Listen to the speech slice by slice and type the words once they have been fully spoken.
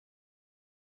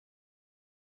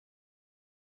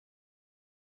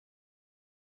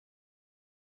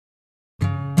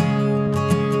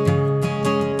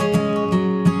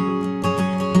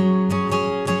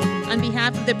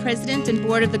of the President and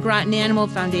Board of the Groton Animal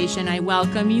Foundation, I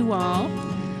welcome you all.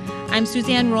 I'm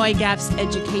Suzanne Roy-Gaff's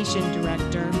Education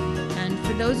Director, and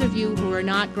for those of you who are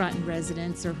not Groton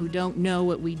residents or who don't know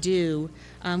what we do,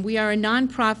 we are a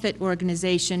nonprofit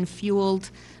organization fueled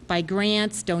by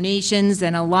grants, donations,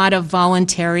 and a lot of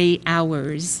voluntary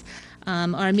hours.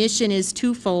 Our mission is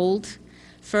twofold.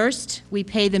 First, we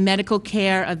pay the medical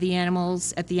care of the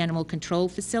animals at the animal control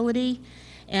facility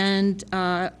and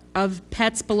of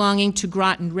pets belonging to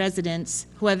Groton residents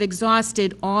who have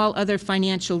exhausted all other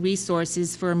financial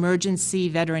resources for emergency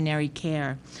veterinary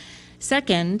care.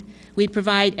 Second, we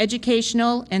provide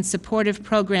educational and supportive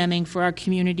programming for our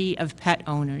community of pet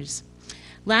owners.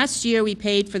 Last year, we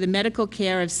paid for the medical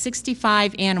care of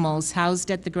 65 animals housed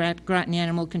at the Groton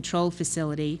Animal Control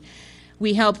Facility.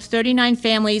 We helped 39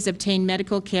 families obtain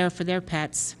medical care for their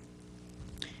pets.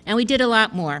 And we did a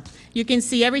lot more. You can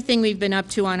see everything we've been up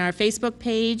to on our Facebook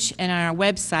page and on our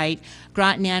website,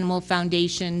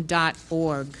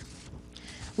 grotonanimalfoundation.org.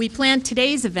 We planned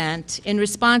today's event in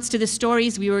response to the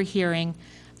stories we were hearing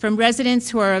from residents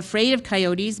who are afraid of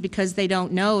coyotes because they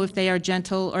don't know if they are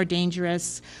gentle or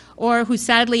dangerous, or who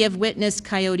sadly have witnessed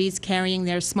coyotes carrying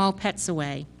their small pets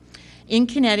away. In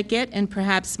Connecticut, and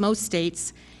perhaps most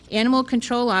states, animal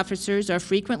control officers are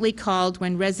frequently called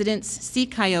when residents see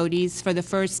coyotes for the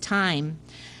first time.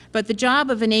 But the job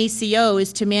of an ACO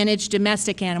is to manage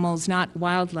domestic animals, not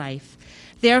wildlife.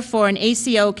 Therefore, an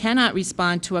ACO cannot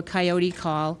respond to a coyote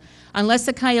call unless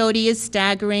a coyote is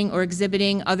staggering or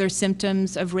exhibiting other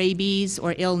symptoms of rabies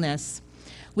or illness.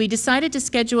 We decided to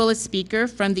schedule a speaker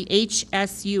from the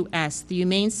HSUS, the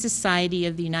Humane Society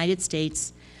of the United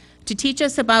States, to teach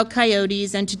us about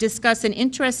coyotes and to discuss an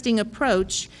interesting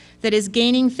approach that is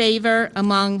gaining favor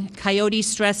among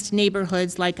coyote-stressed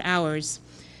neighborhoods like ours.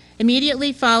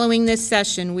 Immediately following this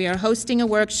session, we are hosting a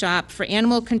workshop for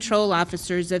animal control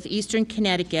officers of Eastern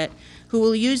Connecticut who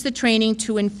will use the training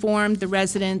to inform the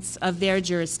residents of their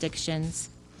jurisdictions.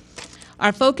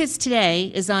 Our focus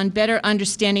today is on better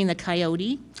understanding the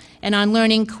coyote and on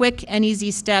learning quick and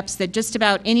easy steps that just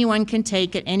about anyone can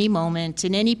take at any moment,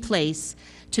 in any place,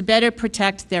 to better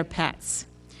protect their pets.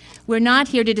 We're not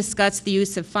here to discuss the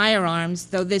use of firearms,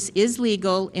 though this is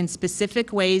legal in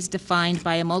specific ways defined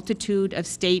by a multitude of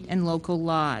state and local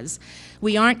laws.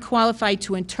 We aren't qualified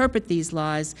to interpret these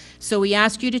laws, so we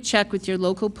ask you to check with your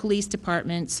local police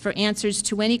departments for answers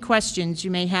to any questions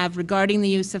you may have regarding the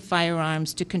use of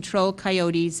firearms to control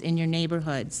coyotes in your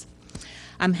neighborhoods.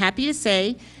 I'm happy to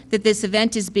say that this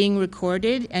event is being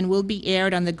recorded and will be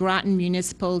aired on the Groton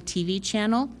Municipal TV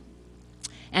channel,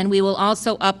 and we will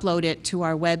also upload it to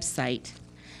our website.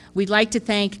 We'd like to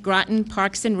thank Groton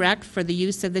Parks and Rec for the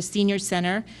use of the Senior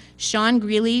Center, Sean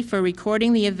Greeley for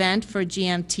recording the event for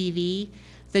GMTV,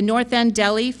 the North End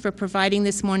Deli for providing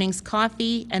this morning's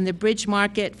coffee, and the Bridge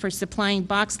Market for supplying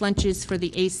box lunches for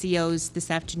the ACOs this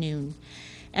afternoon.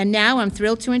 And now I'm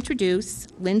thrilled to introduce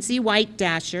Lynsey White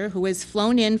Dasher, who has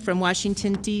flown in from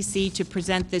Washington, D.C. to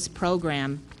present this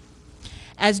program.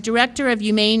 As Director of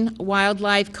Humane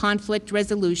Wildlife Conflict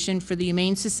Resolution for the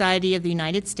Humane Society of the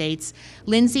United States,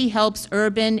 Lynsey helps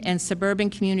urban and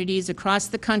suburban communities across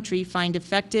the country find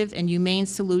effective and humane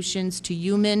solutions to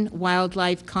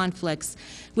human-wildlife conflicts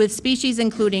with species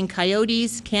including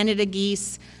coyotes, Canada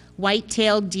geese,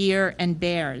 white-tailed deer, and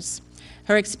bears.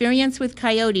 Her experience with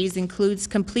coyotes includes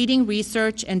completing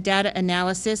research and data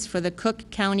analysis for the Cook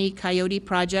County Coyote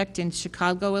Project in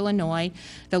Chicago, Illinois,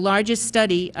 the largest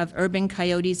study of urban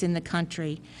coyotes in the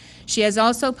country. She has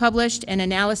also published an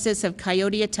analysis of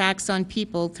coyote attacks on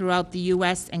people throughout the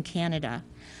U.S. and Canada.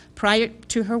 Prior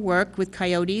to her work with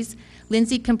coyotes,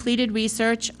 Lynsey completed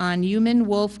research on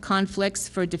human-wolf conflicts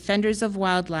for Defenders of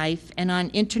Wildlife and on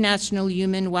international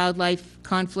human-wildlife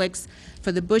conflicts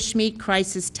for the Bushmeat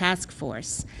Crisis Task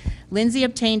Force. Lynsey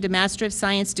obtained a Master of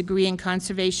Science degree in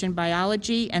Conservation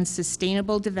Biology and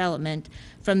Sustainable Development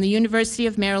from the University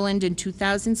of Maryland in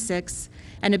 2006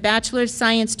 and a Bachelor of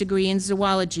Science degree in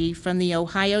Zoology from the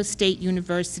Ohio State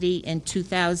University in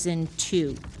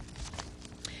 2002.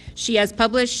 She has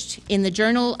published in the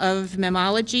Journal of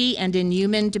Mammalogy and in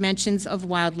Human Dimensions of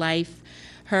Wildlife.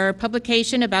 Her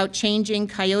publication about changing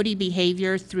coyote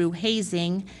behavior through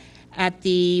hazing at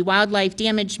the Wildlife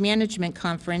Damage Management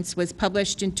Conference was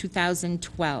published in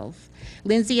 2012.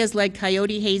 Lynsey has led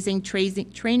coyote hazing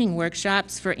training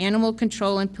workshops for animal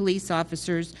control and police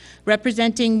officers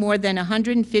representing more than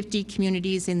 150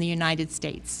 communities in the United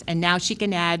States. And now she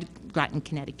can add Groton,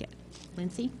 Connecticut.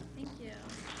 Lynsey? Thank you.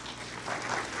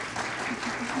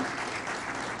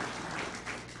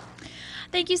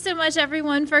 Thank you so much,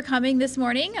 everyone, for coming this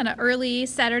morning on an early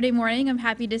Saturday morning. I'm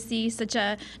happy to see such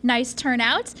a nice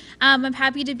turnout. I'm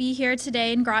happy to be here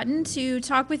today in Groton to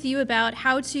talk with you about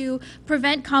how to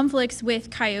prevent conflicts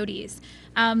with coyotes.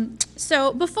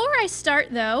 So before I start,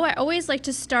 though, I always like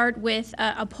to start with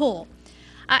a poll.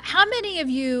 How many of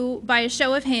you, by a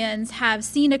show of hands, have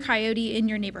seen a coyote in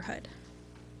your neighborhood?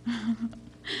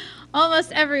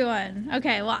 Almost everyone.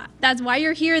 Okay, well, that's why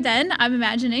you're here then, I'm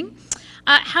imagining.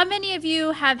 How many of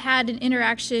you have had an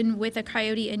interaction with a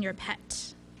coyote and your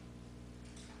pet?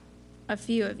 A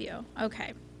few of you,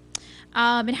 okay.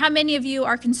 And how many of you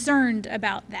are concerned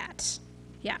about that?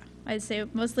 Yeah, I'd say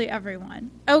mostly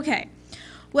everyone. Okay,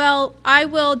 well, I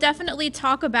will definitely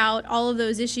talk about all of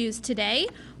those issues today.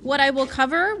 What I will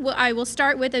cover, I will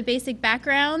start with a basic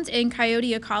background in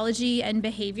coyote ecology and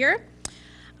behavior.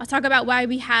 I'll talk about why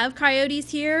we have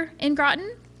coyotes here in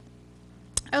Groton.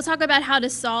 I'll talk about how to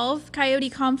solve coyote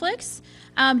conflicts.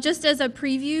 Just as a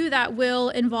preview, that will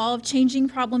involve changing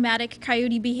problematic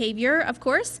coyote behavior, of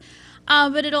course,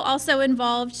 but it'll also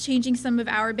involve changing some of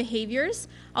our behaviors.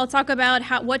 I'll talk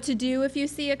about what to do if you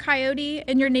see a coyote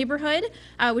in your neighborhood,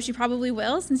 which you probably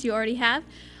will since you already have.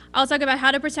 I'll talk about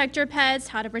how to protect your pets,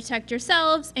 how to protect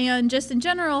yourselves, and just in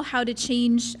general, how to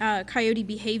change coyote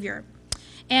behavior.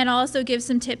 And I'll also give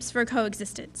some tips for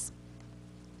coexistence.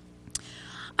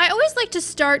 I always like to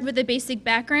start with a basic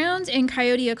background in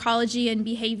coyote ecology and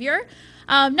behavior,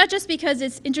 not just because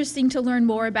it's interesting to learn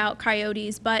more about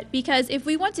coyotes, but because if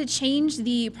we want to change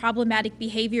the problematic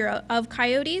behavior of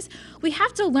coyotes, we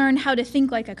have to learn how to think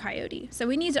like a coyote. So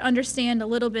we need to understand a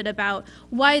little bit about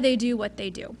why they do what they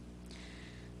do.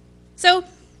 So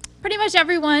pretty much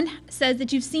everyone says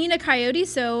that you've seen a coyote,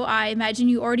 so I imagine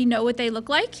you already know what they look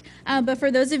like. But for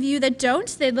those of you that don't,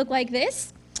 they look like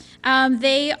this.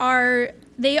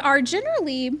 They are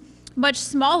generally much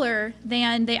smaller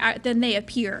than they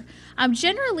appear.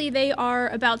 Generally, they are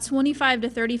about 25 to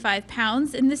 35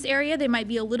 pounds in this area. They might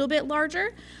be a little bit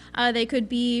larger. They could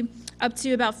be up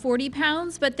to about 40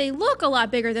 pounds, but they look a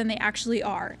lot bigger than they actually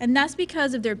are. And that's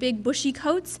because of their big bushy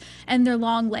coats and their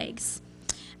long legs.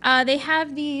 They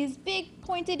have these big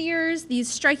pointed ears, these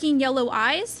striking yellow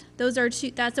eyes.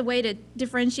 That's a way to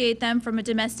differentiate them from a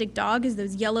domestic dog, is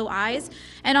those yellow eyes,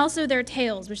 and also their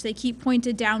tails, which they keep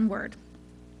pointed downward.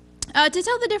 To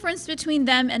tell the difference between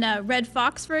them and a red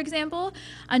fox, for example,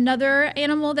 another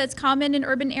animal that's common in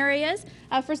urban areas,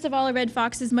 first of all, a red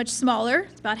fox is much smaller,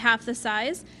 it's about half the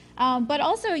size, but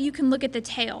also you can look at the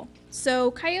tail.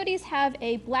 So coyotes have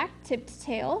a black-tipped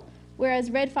tail, whereas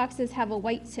red foxes have a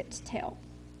white-tipped tail.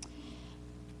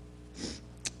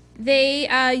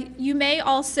 You may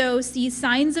also see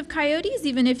signs of coyotes,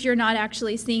 even if you're not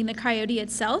actually seeing the coyote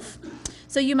itself.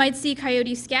 So you might see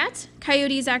coyote scat.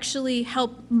 Coyotes actually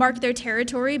help mark their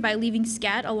territory by leaving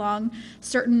scat along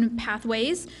certain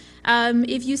pathways.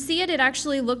 If you see it, it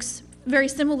actually looks very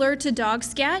similar to dog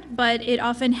scat, but it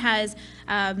often has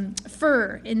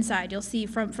fur inside. You'll see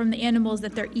from the animals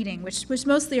that they're eating, which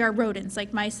mostly are rodents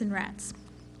like mice and rats.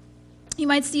 You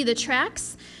might see the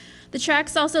tracks. The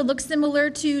tracks also look similar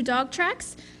to dog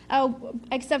tracks,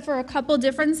 except for a couple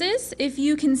differences. If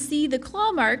you can see the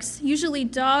claw marks, usually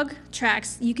dog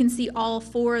tracks, you can see all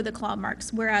 4 of the claw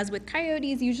marks, whereas with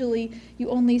coyotes, usually you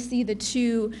only see the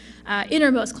 2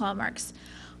 innermost claw marks.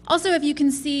 Also, if you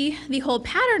can see the whole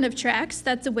pattern of tracks,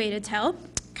 that's a way to tell.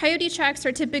 Coyote tracks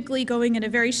are typically going in a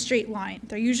very straight line.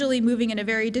 They're usually moving in a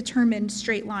very determined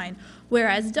straight line,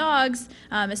 whereas dogs,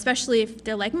 especially if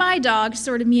they're like my dog,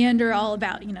 sort of meander all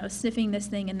about, sniffing this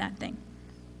thing and that thing.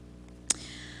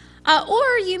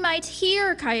 Or you might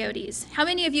hear coyotes. How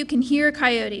many of you can hear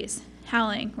coyotes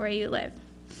howling where you live?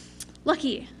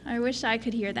 Lucky. I wish I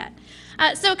could hear that.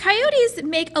 So coyotes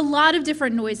make a lot of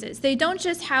different noises. They don't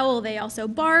just howl, they also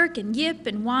bark and yip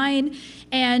and whine,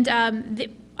 and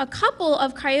a couple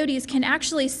of coyotes can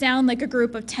actually sound like a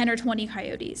group of 10 or 20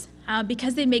 coyotes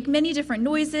because they make many different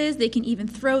noises. They can even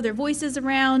throw their voices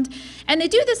around. And they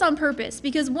do this on purpose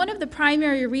because one of the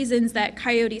primary reasons that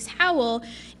coyotes howl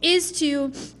is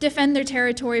to defend their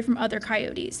territory from other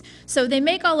coyotes. So they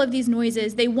make all of these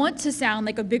noises. They want to sound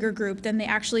like a bigger group than they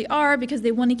actually are because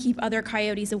they want to keep other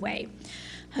coyotes away.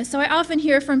 So I often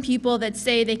hear from people that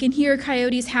say they can hear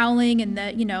coyotes howling and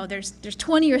that, there's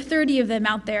 20 or 30 of them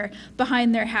out there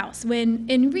behind their house, when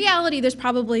in reality there's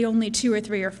probably only 2 or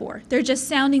 3 or 4. They're just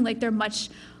sounding like they're a much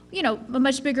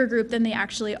bigger group than they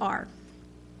actually are.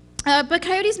 But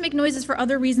coyotes make noises for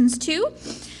other reasons too.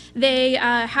 They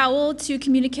howl to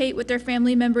communicate with their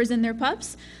family members and their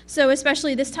pups. So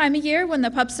especially this time of year when the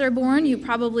pups are born, you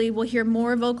probably will hear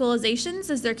more vocalizations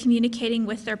as they're communicating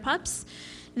with their pups.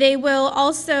 They will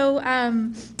also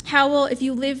howl if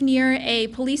you live near a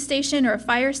police station or a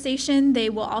fire station. They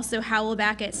will also howl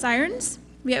back at sirens.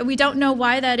 We don't know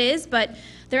why that is, but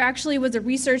there actually was a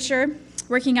researcher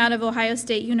working out of Ohio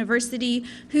State University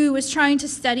who was trying to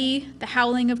study the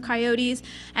howling of coyotes,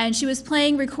 and she was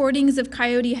playing recordings of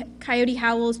coyote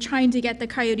howls, trying to get the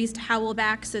coyotes to howl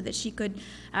back so that she could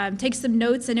take some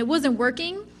notes, and it wasn't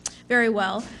working very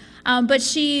well. But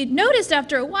she noticed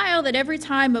after a while that every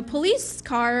time a police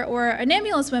car or an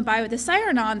ambulance went by with a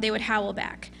siren on, they would howl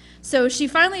back. So she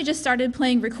finally just started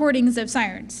playing recordings of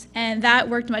sirens, and that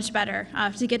worked much better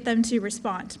to get them to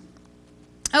respond.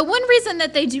 One reason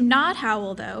that they do not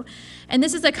howl, though, and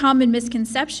this is a common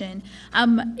misconception,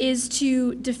 is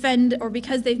to defend or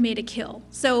because they've made a kill.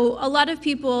 So a lot of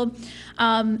people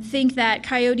think that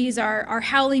coyotes are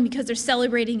howling because they're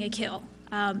celebrating a kill.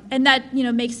 And that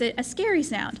makes it a scary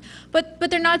sound.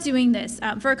 But they're not doing this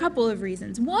for a couple of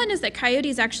reasons. One is that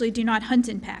coyotes actually do not hunt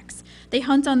in packs. They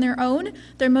hunt on their own.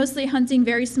 They're mostly hunting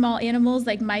very small animals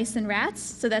like mice and rats,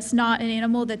 so that's not an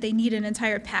animal that they need an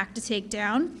entire pack to take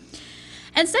down.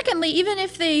 And secondly, even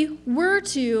if they were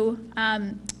to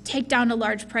take down a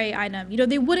large prey item,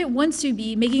 they wouldn't want to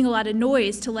be making a lot of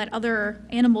noise to let other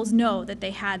animals know that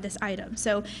they had this item.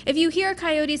 So if you hear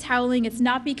coyotes howling, it's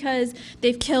not because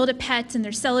they've killed a pet and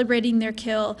they're celebrating their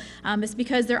kill. It's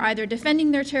because they're either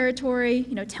defending their territory,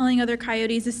 telling other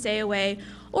coyotes to stay away,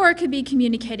 or it could be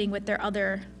communicating with their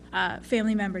other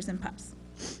family members and pups.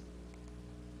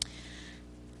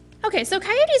 Okay, so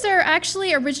coyotes are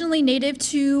actually originally native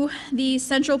to the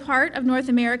central part of North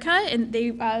America, and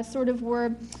they sort of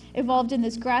were evolved in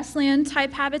this grassland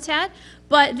type habitat,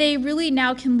 but they really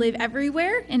now can live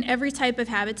everywhere in every type of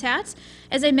habitat.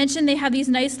 As I mentioned, they have these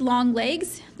nice long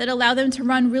legs that allow them to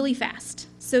run really fast.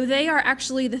 So they are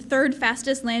actually the third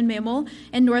fastest land mammal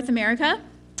in North America.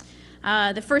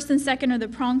 The first and second are the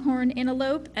pronghorn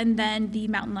antelope and then the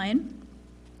mountain lion.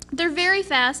 They're very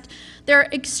fast. They're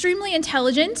extremely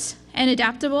intelligent and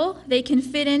adaptable. They can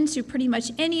fit into pretty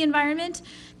much any environment.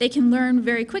 They can learn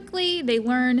very quickly. They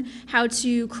learn how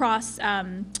to cross.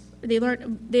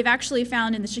 They've actually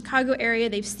found in the Chicago area,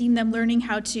 they've seen them learning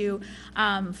how to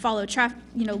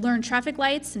learn traffic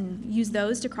lights and use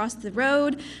those to cross the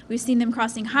road. We've seen them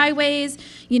crossing highways.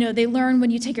 They learn when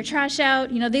you take your trash out.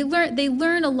 They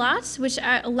learn a lot, which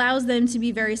allows them to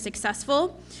be very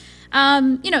successful.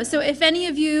 So if any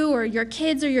of you or your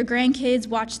kids or your grandkids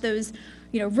watch those,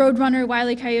 Roadrunner, Wile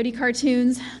E. Coyote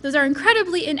cartoons, those are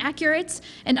incredibly inaccurate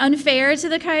and unfair to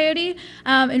the coyote.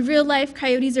 In real life,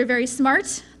 coyotes are very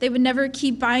smart. They would never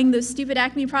keep buying those stupid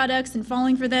Acme products and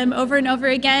falling for them over and over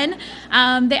again.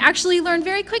 They actually learn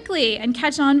very quickly and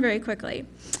catch on very quickly.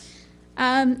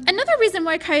 Another reason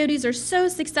why coyotes are so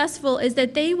successful is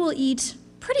that they will eat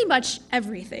pretty much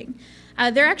everything.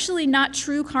 They're actually not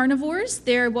true carnivores.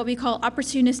 They're what we call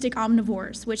opportunistic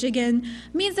omnivores, which again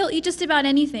means they'll eat just about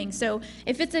anything. So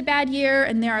if it's a bad year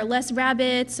and there are less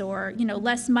rabbits or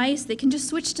less mice, they can just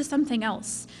switch to something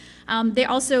else. They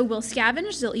also will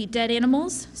scavenge. They'll eat dead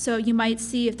animals. So you might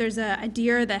see if there's a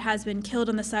deer that has been killed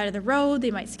on the side of the road,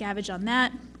 they might scavenge on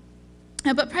that.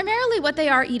 But primarily what they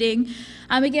are eating,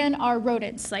 again, are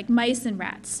rodents like mice and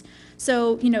rats.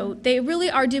 So, they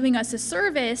really are doing us a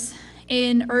service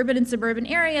in urban and suburban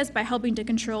areas by helping to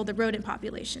control the rodent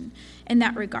population in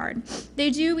that regard. They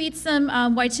do eat some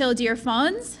white-tailed deer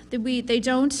fawns. They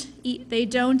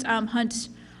don't hunt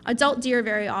adult deer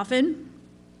very often,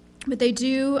 but they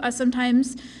do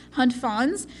sometimes hunt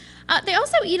fawns. They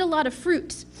also eat a lot of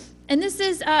fruit, and this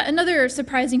is another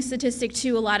surprising statistic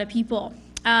to a lot of people.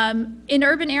 In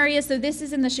urban areas, so this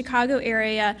is in the Chicago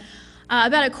area,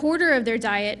 about a quarter of their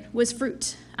diet was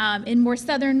fruit. In more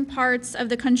southern parts of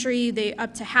the country,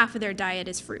 up to half of their diet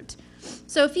is fruit.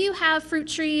 So if you have fruit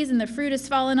trees and the fruit is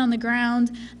fallen on the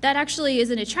ground, that actually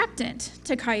is an attractant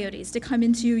to coyotes to come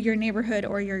into your neighborhood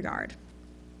or your yard.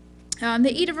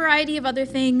 They eat a variety of other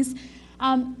things.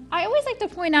 I always like to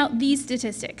point out these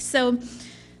statistics. So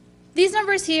these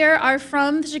numbers here are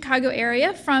from the Chicago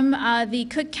area, from the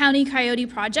Cook County Coyote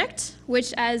Project,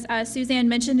 which, as Suzanne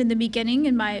mentioned in the beginning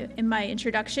in my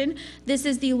introduction, this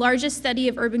is the largest study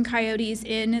of urban coyotes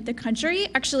in the country,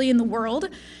 actually in the world.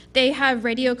 They have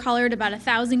radio collared about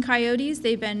 1,000 coyotes.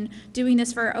 They've been doing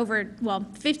this for over,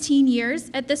 15 years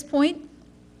at this point.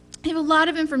 They have a lot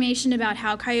of information about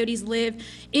how coyotes live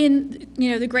in,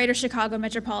 the greater Chicago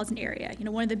metropolitan area,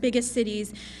 one of the biggest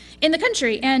cities in the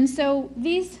country. And so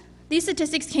these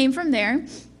statistics came from there.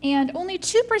 And only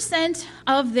 2%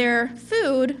 of their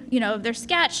food, their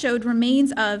scat showed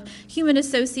remains of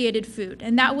human-associated food,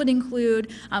 and that would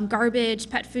include garbage,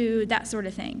 pet food, that sort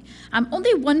of thing.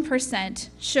 Only 1%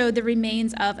 showed the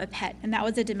remains of a pet, and that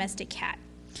was a domestic cat.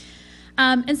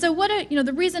 And so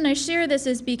the reason I share this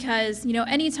is because,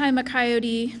 anytime a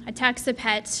coyote attacks a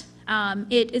pet,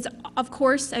 it is, of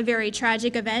course, a very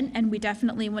tragic event, and we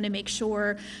definitely want to make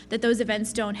sure that those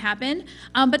events don't happen.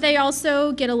 But they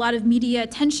also get a lot of media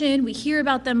attention. We hear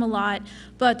about them a lot.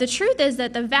 But the truth is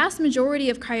that the vast majority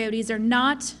of coyotes are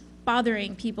not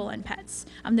bothering people and pets.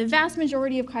 The vast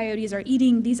majority of coyotes are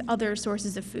eating these other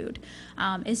sources of food.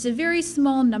 It's a very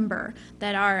small number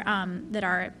that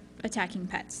are attacking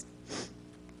pets.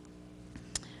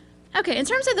 Okay, in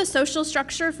terms of the social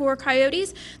structure for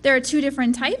coyotes, there are two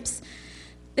different types.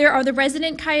 There are the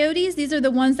resident coyotes. These are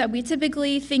the ones that we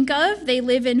typically think of. They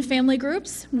live in family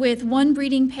groups with one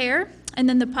breeding pair and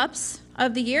then the pups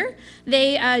of the year.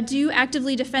 They do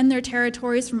actively defend their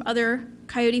territories from other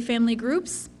coyote family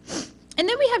groups. And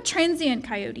then we have transient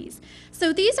coyotes.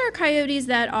 So these are coyotes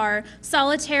that are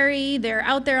solitary, they're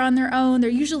out there on their own, they're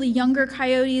usually younger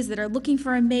coyotes that are looking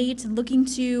for a mate and looking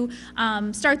to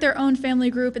start their own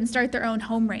family group and start their own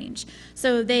home range.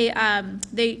 So they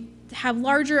have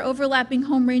larger overlapping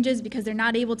home ranges because they're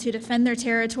not able to defend their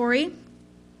territory.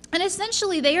 And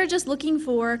essentially they are just looking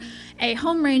for a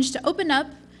home range to open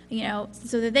up,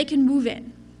 so that they can move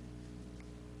in.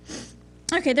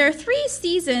 Okay, there are 3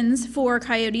 seasons for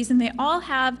coyotes, and they all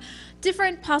have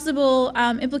different possible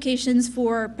implications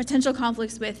for potential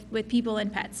conflicts with people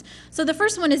and pets. So the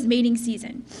first one is mating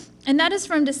season, and that is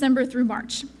from December through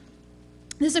March.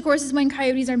 This, of course, is when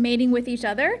coyotes are mating with each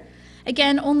other.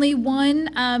 Again, only one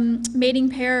mating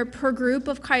pair per group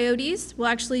of coyotes will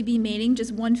actually be mating,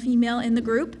 just one female in the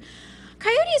group.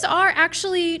 Coyotes are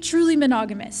actually truly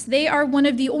monogamous. They are one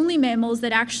of the only mammals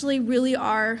that actually really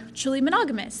are truly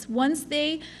monogamous. Once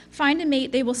they find a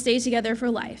mate, they will stay together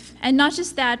for life. And not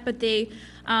just that, but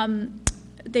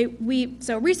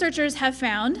so researchers have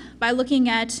found, by looking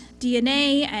at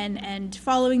DNA and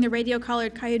following the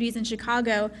radio-collared coyotes in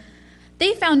Chicago,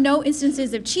 they found no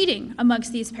instances of cheating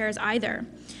amongst these pairs either,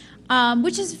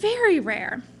 which is very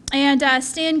rare. And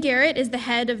Stan Garrett is the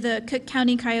head of the Cook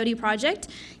County Coyote Project.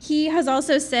 He has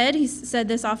also said, he's said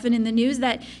this often in the news,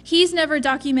 that he's never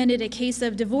documented a case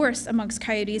of divorce amongst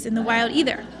coyotes in the wild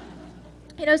either.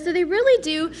 So they really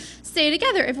do stay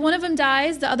together. If one of them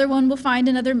dies, the other one will find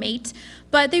another mate.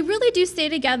 But they really do stay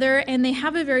together, and they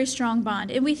have a very strong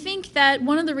bond. And we think that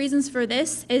one of the reasons for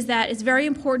this is that it's very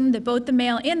important that both the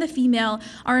male and the female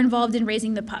are involved in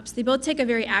raising the pups. They both take a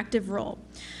very active role.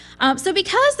 So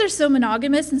because they're so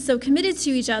monogamous and so committed to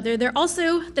each other,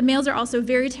 the males are also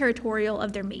very territorial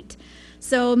of their mate.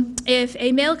 So if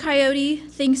a male coyote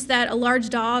thinks that a large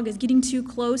dog is getting too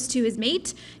close to his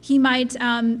mate, he might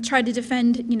try to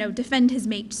defend his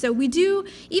mate. So we do,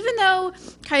 even though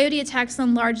coyote attacks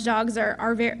on large dogs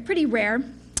are pretty rare,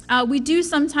 we do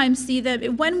sometimes see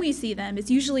them. When we see them, it's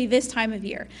usually this time of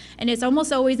year, and it's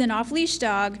almost always an off-leash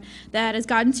dog that has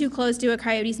gotten too close to a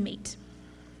coyote's mate.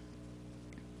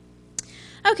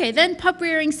 Okay, then pup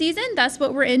rearing season, that's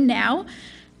what we're in now.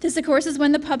 This, of course, is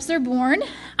when the pups are born.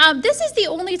 This is the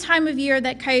only time of year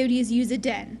that coyotes use a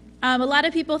den. A lot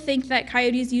of people think that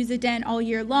coyotes use a den all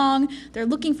year long. They're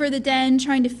looking for the den,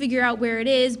 trying to figure out where it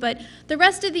is, but the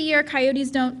rest of the year,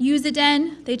 coyotes don't use a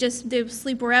den. They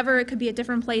sleep wherever. It could be a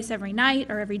different place every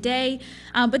night or every day.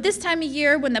 But this time of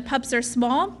year, when the pups are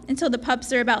small, until the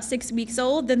pups are about 6 weeks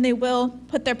old, then they will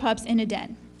put their pups in a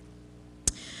den.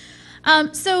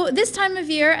 So this time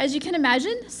of year, as you can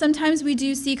imagine, sometimes we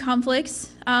do see conflicts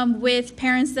with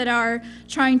parents that are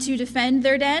trying to defend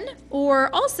their den,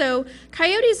 or also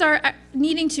coyotes are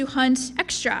needing to hunt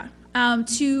extra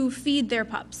to feed their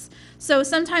pups. So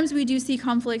sometimes we do see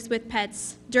conflicts with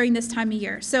pets during this time of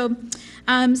year. So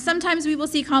sometimes we will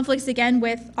see conflicts again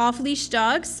with off-leash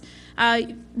dogs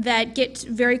that get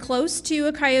very close to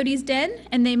a coyote's den,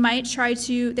 and there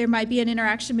might be an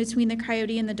interaction between the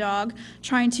coyote and the dog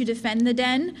trying to defend the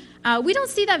den. We don't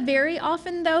see that very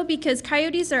often, though, because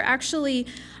coyotes are actually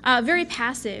very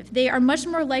passive. They are much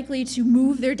more likely to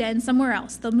move their den somewhere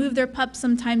else. They'll move their pups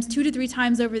sometimes 2 to 3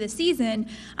 times over the season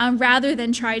rather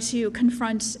than try to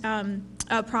confront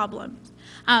a problem.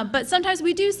 But sometimes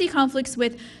we do see conflicts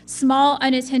with small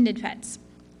unattended pets.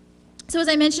 So as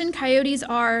I mentioned, coyotes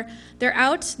they're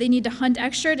out. They need to hunt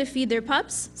extra to feed their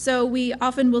pups. So we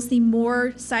often will see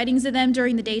more sightings of them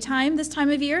during the daytime this time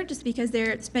of year, just because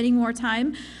they're spending more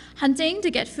time hunting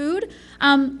to get food.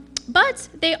 But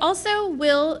they also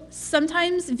will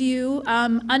sometimes view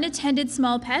unattended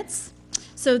small pets.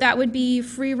 So that would be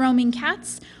free-roaming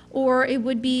cats or it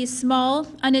would be small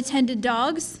unattended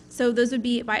dogs. So those would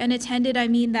be, by unattended, I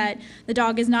mean that the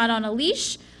dog is not on a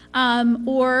leash,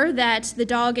 or that the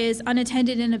dog is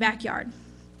unattended in a backyard.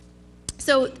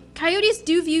 So coyotes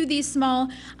do view these small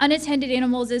unattended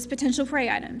animals as potential prey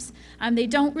items. They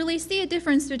don't really see a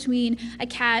difference between a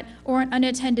cat or an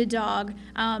unattended dog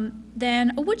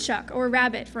than a woodchuck or a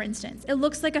rabbit, for instance. It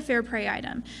looks like a fair prey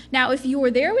item. Now, if you were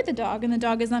there with the dog and the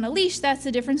dog is on a leash, that's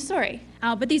a different story.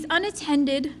 But these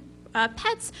unattended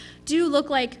pets do look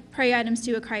like prey items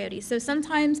to a coyote. So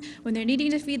sometimes when they're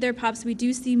needing to feed their pups, we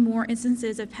do see more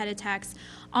instances of pet attacks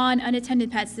on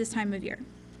unattended pets this time of year.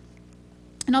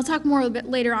 And I'll talk more a bit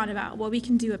later on about what we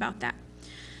can do about that.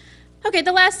 Okay,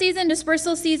 the last season,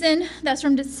 dispersal season, that's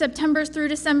from September through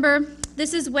December.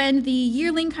 This is when the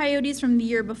yearling coyotes from the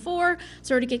year before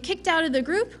sort of get kicked out of the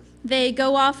group. They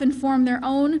go off and form their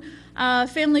own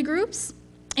family groups.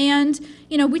 And,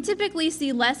 you know, we typically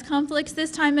see less conflicts this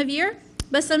time of year,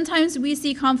 but sometimes we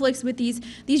see conflicts with these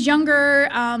younger,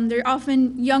 they're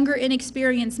often younger,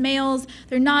 inexperienced males.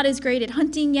 They're not as great at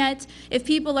hunting yet. If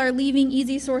people are leaving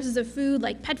easy sources of food,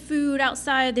 like pet food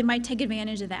outside, they might take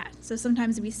advantage of that. So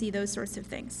sometimes we see those sorts of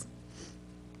things.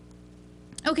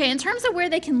 Okay, in terms of where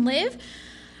they can live,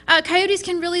 coyotes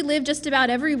can really live just about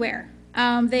everywhere.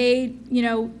 They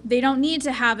don't need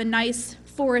to have a nice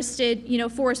forested,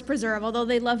 forest preserve, although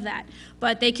they love that.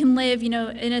 But they can live, in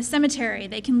a cemetery.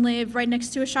 They can live right next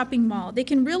to a shopping mall. They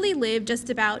can really live just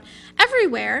about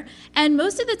everywhere. And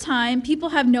most of the time, people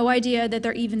have no idea that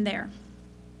they're even there.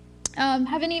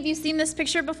 Have any of you seen this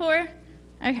picture before?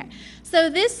 Okay. So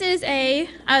this is a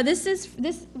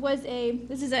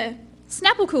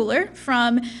Snapple cooler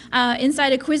from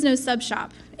inside a Quiznos sub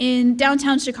shop in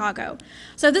downtown Chicago.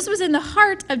 So this was in the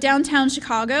heart of downtown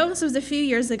Chicago. This was a few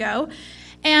years ago.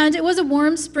 And it was a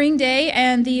warm spring day,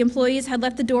 and the employees had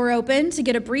left the door open to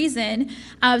get a breeze in. It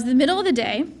was the middle of the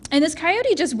day, and this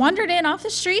coyote just wandered in off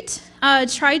the street,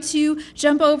 tried to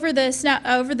jump over the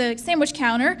sandwich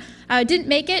counter, didn't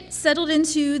make it, settled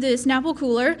into the Snapple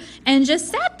cooler, and just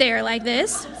sat there like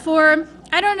this for,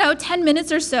 10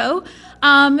 minutes or so,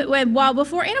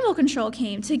 before animal control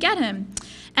came to get him.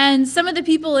 And some of the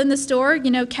people in the store,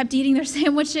 kept eating their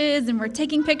sandwiches and were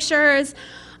taking pictures.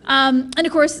 And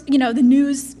of course, the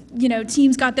news,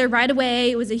 teams got there right away.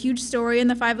 It was a huge story in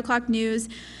the 5 o'clock news.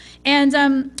 And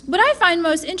what I find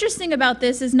most interesting about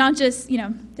this is not just,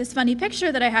 this funny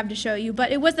picture that I have to show you,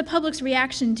 but it was the public's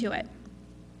reaction to it.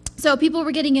 So people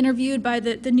were getting interviewed by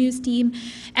the news team,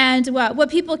 and what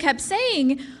people kept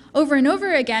saying over and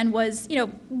over again was,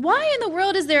 why in the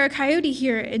world is there a coyote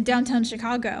here in downtown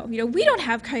Chicago? We don't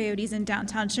have coyotes in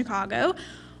downtown Chicago.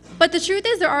 But the truth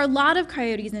is there are a lot of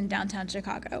coyotes in downtown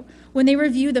Chicago. When they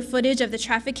review the footage of the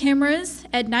traffic cameras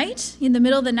at night, in the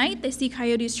middle of the night, they see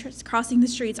coyotes crossing the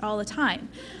streets all the time.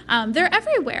 They're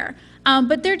everywhere,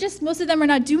 but most of them are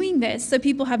not doing this, so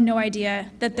people have no idea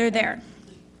that they're there.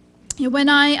 When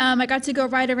I got to go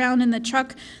ride around in the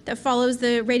truck that follows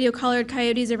the radio-collared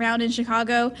coyotes around in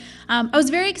Chicago, I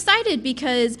was very excited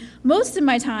because most of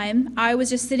my time I was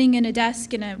just sitting in a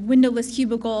desk in a windowless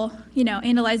cubicle,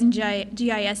 analyzing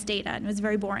GIS data, and it was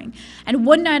very boring. And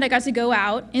one night I got to go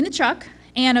out in the truck,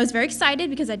 and I was very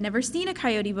excited because I'd never seen a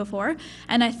coyote before,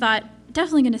 and I thought,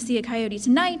 definitely going to see a coyote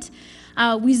tonight.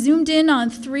 We zoomed in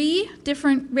on 3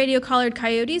 different radio-collared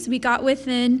coyotes. We got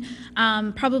within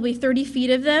probably 30 feet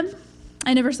of them.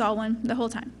 I never saw one the whole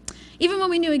time, even when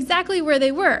we knew exactly where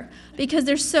they were, because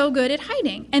they're so good at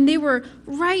hiding. And they were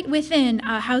right within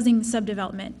a housing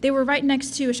subdevelopment. They were right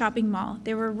next to a shopping mall.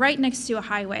 They were right next to a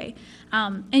highway.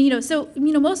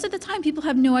 Most of the time people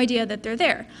have no idea that they're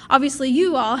there. Obviously,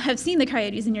 you all have seen the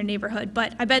coyotes in your neighborhood,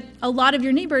 but I bet a lot of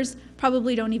your neighbors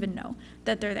probably don't even know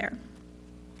that they're there.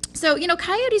 So,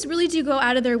 coyotes really do go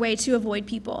out of their way to avoid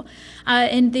people,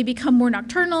 and they become more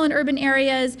nocturnal in urban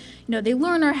areas. They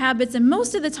learn our habits, and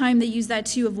most of the time they use that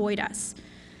to avoid us.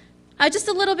 Just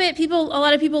a little bit, a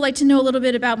lot of people like to know a little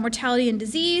bit about mortality and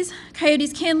disease.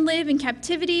 Coyotes can live in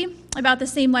captivity, about the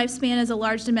same lifespan as a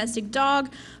large domestic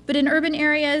dog, but in urban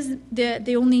areas,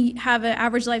 they only have an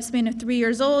average lifespan of 3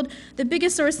 years old. The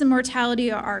biggest source of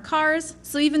mortality are cars,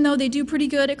 so even though they do pretty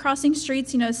good at crossing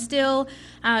streets, still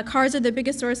cars are the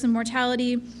biggest source of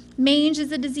mortality. Mange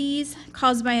is a disease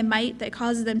caused by a mite that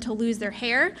causes them to lose their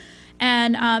hair.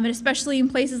 And especially in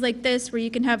places like this where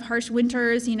you can have harsh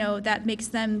winters, that makes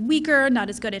them weaker, not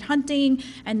as good at hunting,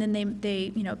 and then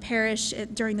they perish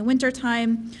during the winter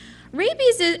time.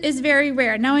 Rabies is very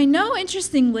rare. Now I know,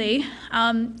 interestingly,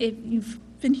 if you've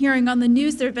been hearing on the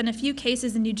news, there have been a few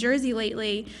cases in New Jersey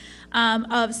lately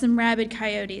of some rabid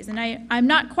coyotes, and I'm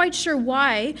not quite sure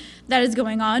why that is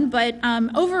going on, but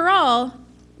overall,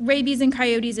 rabies in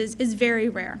coyotes is very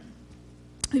rare.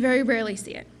 We very rarely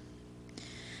see it.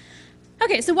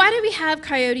 Okay, so why do we have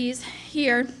coyotes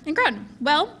here in Groton?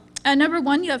 Well, number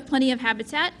one, you have plenty of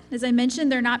habitat. As I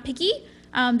mentioned, they're not picky.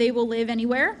 They will live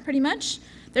anywhere, pretty much.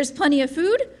 There's plenty of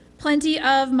food, plenty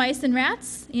of mice and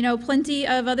rats, plenty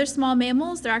of other small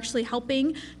mammals. They're actually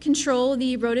helping control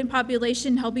the rodent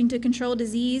population, helping to control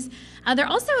disease. They're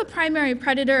also a primary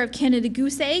predator of Canada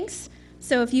goose eggs.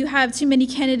 So if you have too many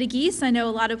Canada geese, I know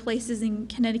a lot of places in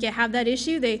Connecticut have that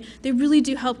issue. They really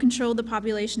do help control the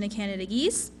population of Canada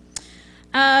geese.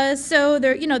 So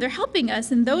they're helping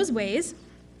us in those ways.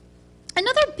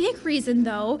 Another big reason,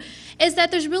 though, is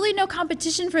that there's really no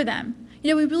competition for them.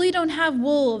 We really don't have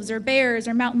wolves or bears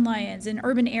or mountain lions in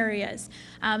urban areas.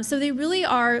 So they really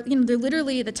are, they're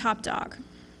literally the top dog.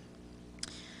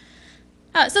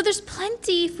 So there's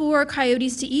plenty for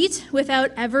coyotes to eat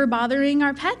without ever bothering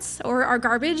our pets or our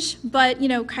garbage, but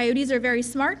coyotes are very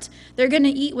smart. They're going to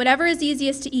eat whatever is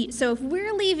easiest to eat. So if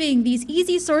we're leaving these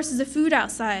easy sources of food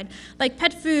outside, like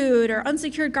pet food or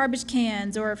unsecured garbage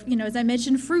cans, or as I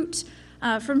mentioned, fruit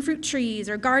from fruit trees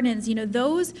or gardens,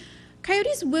 those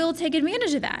coyotes will take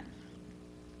advantage of that.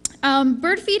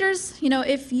 Bird feeders,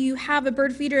 if you have a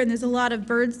bird feeder and there's a lot of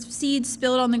bird seed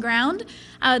spilled on the ground,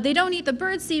 they don't eat the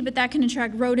bird seed, but that can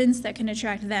attract rodents, that can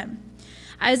attract them.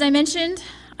 As I mentioned,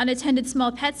 unattended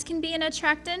small pets can be an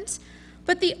attractant,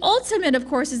 but the ultimate, of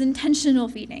course, is intentional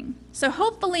feeding. So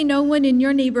hopefully no one in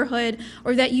your neighborhood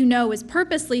or that is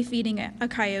purposely feeding a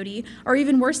coyote, or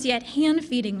even worse yet, hand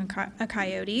feeding a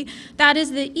coyote. That is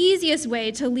the easiest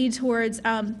way to lead towards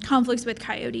conflicts with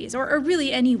coyotes, or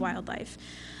really any wildlife.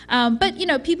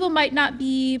 But people might not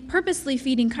be purposely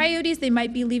feeding coyotes. They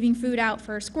might be leaving food out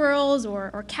for squirrels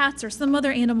or cats or some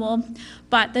other animal,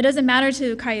 but that doesn't matter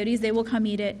to coyotes. They will come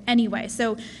eat it anyway.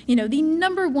 So, the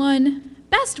number one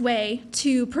best way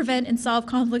to prevent and solve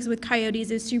conflicts with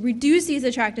coyotes is to reduce these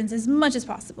attractants as much as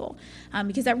possible,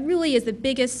 because that really is the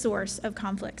biggest source of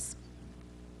conflicts.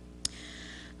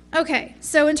 Okay,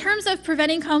 so in terms of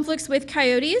preventing conflicts with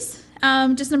coyotes,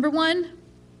 just number one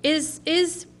is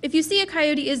if you see a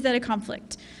coyote, is that a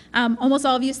conflict? Almost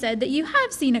all of you said that you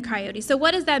have seen a coyote. So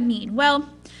what does that mean? Well,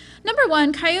 number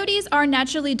one, coyotes are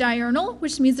naturally diurnal,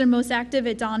 which means they're most active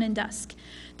at dawn and dusk.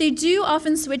 They do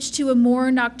often switch to a more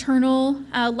nocturnal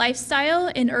lifestyle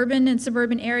in urban and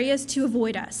suburban areas to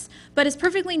avoid us. But it's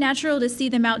perfectly natural to see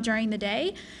them out during the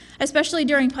day, especially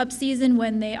during pup season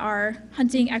when they are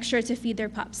hunting extra to feed their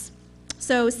pups.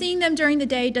 So seeing them during the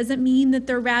day doesn't mean that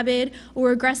they're rabid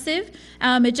or aggressive.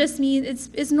 It just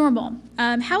means it's normal.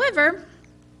 However,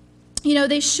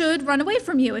 they should run away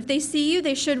from you. If they see you,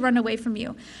 they should run away from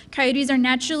you. Coyotes are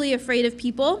naturally afraid of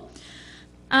people.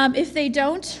 If they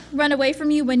don't run away from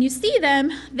you when you see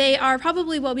them, they are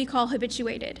probably what we call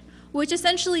habituated, which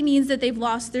essentially means that they've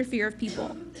lost their fear of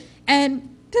people.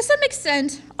 And to some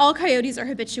extent, all coyotes are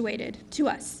habituated to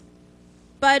us.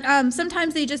 But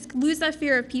sometimes they just lose that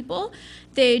fear of people.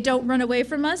 They don't run away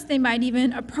from us. They might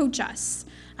even approach us.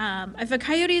 If a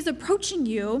coyote is approaching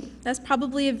you, that's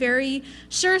probably a very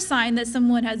sure sign that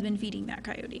someone has been feeding that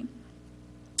coyote.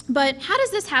 But how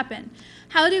does this happen?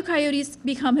 How do coyotes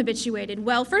become habituated?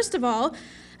 Well, first of all,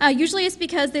 usually it's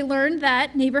because they learned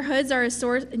that neighborhoods are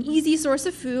an easy source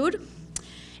of food.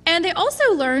 And they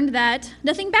also learned that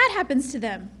nothing bad happens to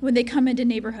them when they come into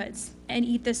neighborhoods and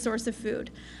eat this source of food.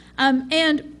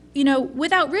 And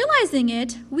without realizing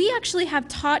it, we actually have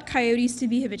taught coyotes to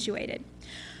be habituated.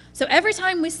 So every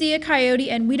time we see a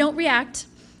coyote and we don't react,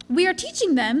 we are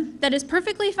teaching them that it's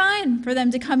perfectly fine for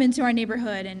them to come into our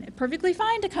neighborhood and perfectly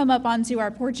fine to come up onto our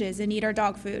porches and eat our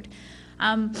dog food.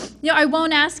 I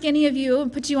won't ask any of you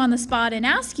and put you on the spot and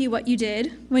ask you what you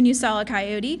did when you saw a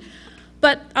coyote,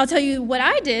 but I'll tell you what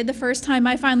I did the first time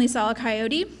I finally saw a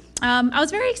coyote. I was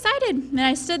very excited, and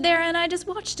I stood there and I just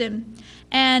watched him.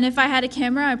 And if I had a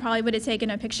camera, I probably would have taken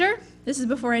a picture. This is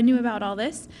before I knew about all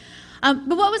this. But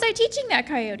what was I teaching that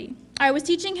coyote? I was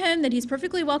teaching him that he's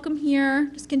perfectly welcome here.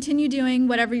 Just continue doing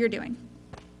whatever you're doing.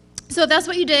 So if that's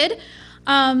what you did,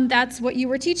 that's what you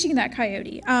were teaching that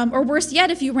coyote. Or worse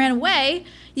yet, if you ran away,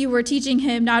 you were teaching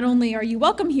him not only are you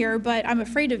welcome here, but I'm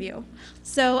afraid of you.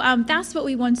 So that's what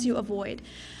we want to avoid.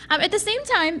 At the same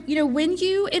time, when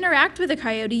you interact with a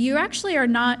coyote, you actually are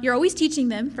not, you're always teaching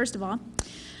them, first of all.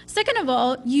 Second of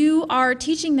all, you are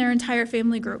teaching their entire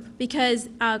family group because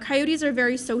coyotes are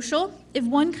very social. If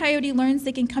one coyote learns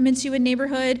they can come into a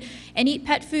neighborhood and eat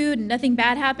pet food and nothing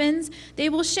bad happens, they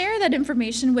will share that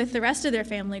information with the rest of their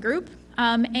family group.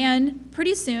 And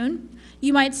pretty soon,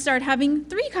 you might start having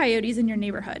 3 coyotes in your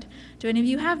neighborhood. Do any of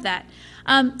you have that?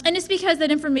 And it's because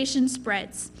that information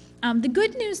spreads. The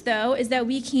good news, though, is that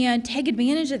we can take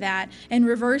advantage of that and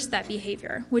reverse that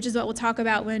behavior, which is what we'll talk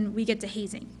about when we get to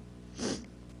hazing.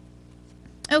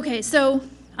 Okay, so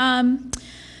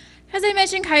as I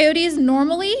mentioned, coyotes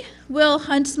normally will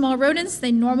hunt small rodents.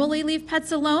 They normally leave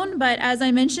pets alone, but as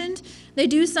I mentioned, they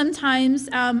do sometimes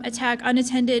attack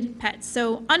unattended pets.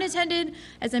 So unattended,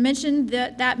 as I mentioned,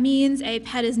 that means a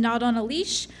pet is not on a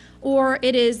leash, or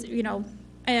it is,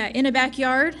 in a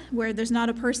backyard where there's not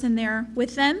a person there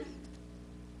with them.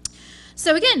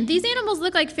 So again, these animals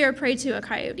look like fair prey to a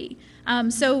coyote.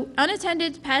 So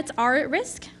unattended pets are at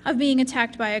risk of being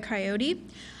attacked by a coyote.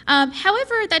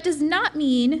 However, that does not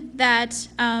mean that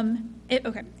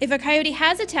if a coyote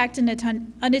has attacked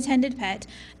an unattended pet,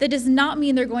 that does not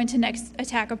mean they're going to next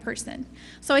attack a person.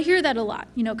 So I hear that a lot.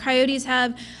 Coyotes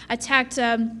have attacked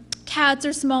cats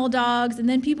or small dogs, and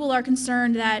then people are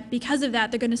concerned that because of that,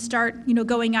 they're going to start,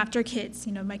 going after kids,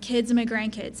 my kids and my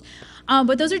grandkids.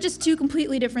 But those are just two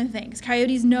completely different things.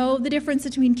 Coyotes know the difference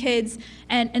between kids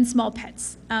and small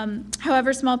pets.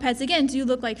 However, small pets, again, do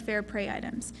look like fair prey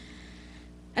items.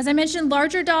 As I mentioned,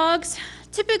 larger dogs,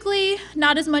 typically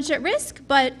not as much at risk,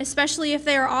 but especially if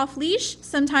they are off leash,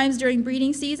 sometimes during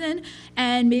breeding season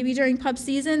and maybe during pup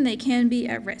season, they can be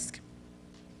at risk.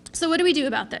 So what do we do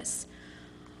about this?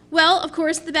 Well, of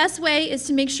course, the best way is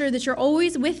to make sure that you're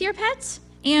always with your pet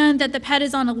and that the pet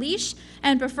is on a leash,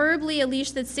 and preferably a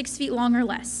leash that's 6 feet long or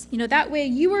less. That way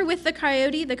you are with the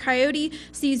coyote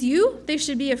sees you, they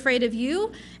should be afraid of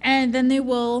you, and then they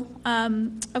will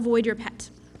avoid your pet.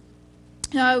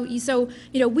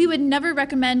 We would never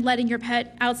recommend letting your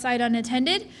pet outside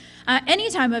unattended any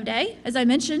time of day. As I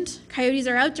mentioned, coyotes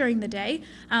are out during the day,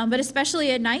 but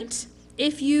especially at night.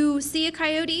 If you see a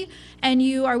coyote and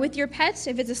you are with your pet,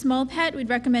 if it's a small pet, we'd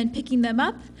recommend picking them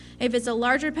up. If it's a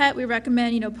larger pet, we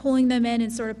recommend, pulling them in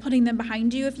and sort of putting them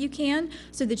behind you if you can,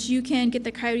 so that you can get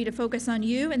the coyote to focus on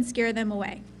you and scare them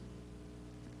away.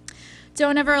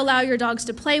 Don't ever allow your dogs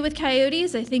to play with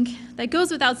coyotes. I think that goes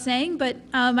without saying, but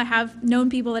I have known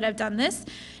people that have done this.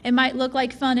 It might look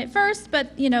like fun at first,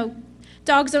 but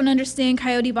dogs don't understand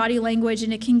coyote body language,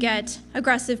 and it can get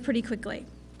aggressive pretty quickly.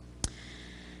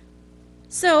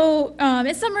 So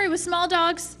in summary, with small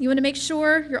dogs, you want to make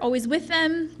sure you're always with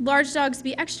them. Large dogs,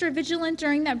 be extra vigilant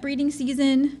during that breeding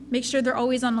season. Make sure they're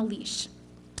always on a leash.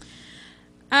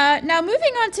 Now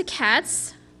moving on to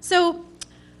cats. So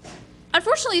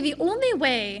unfortunately, the only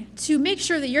way to make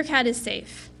sure that your cat is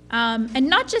safe, and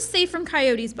not just safe from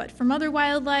coyotes, but from other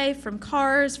wildlife, from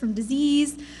cars, from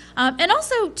disease, and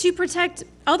also to protect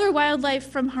other wildlife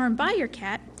from harm by your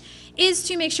cat, is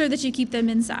to make sure that you keep them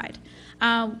inside.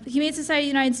 Humane Society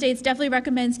of the United States definitely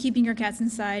recommends keeping your cats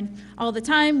inside all the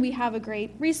time. We have a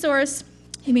great resource,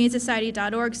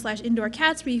 humanesociety.org/indoor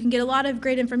cats, where you can get a lot of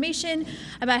great information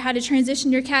about how to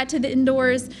transition your cat to the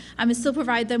indoors and still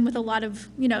provide them with a lot of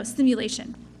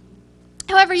stimulation.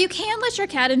 However, you can let your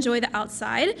cat enjoy the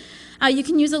outside. You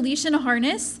can use a leash and a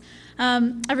harness.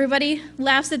 Everybody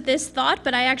laughs at this thought,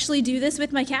 but I actually do this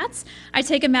with my cats. I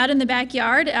take them out in the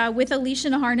backyard with a leash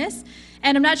and a harness.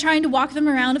 And I'm not trying to walk them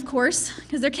around, of course,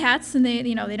 because they're cats and they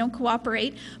don't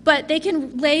cooperate. But they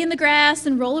can lay in the grass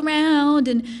and roll around,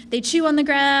 and they chew on the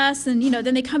grass, and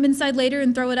then they come inside later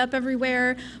and throw it up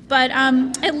everywhere. But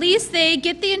at least they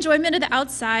get the enjoyment of the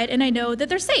outside, and I know that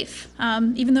they're safe,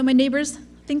 even though my neighbors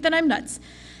think that I'm nuts.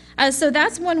 So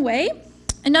that's one way.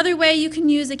 Another way, you can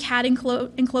use a cat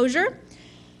enclosure.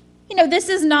 This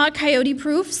is not coyote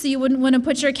proof, so you wouldn't want to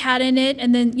put your cat in it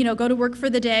and then, go to work for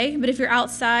the day. But if you're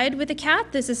outside with a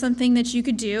cat, this is something that you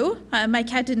could do. My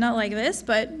cat did not like this,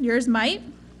 but yours might.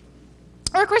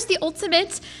 Or, of course, the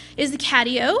ultimate is the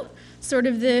catio, sort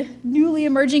of the newly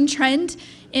emerging trend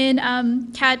in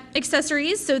cat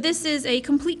accessories. So this is a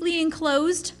completely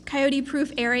enclosed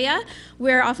coyote-proof area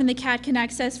where often the cat can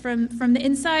access from the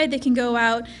inside. They can go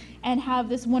out and have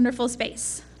this wonderful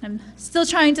space. I'm still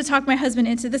trying to talk my husband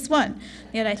into this one,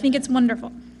 yet I think it's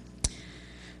wonderful.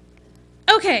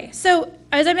 Okay, so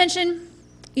as I mentioned,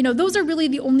 those are really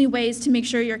the only ways to make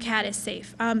sure your cat is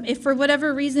safe. If for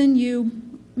whatever reason you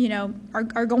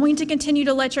are going to continue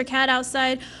to let your cat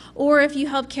outside, or if you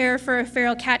help care for a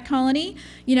feral cat colony,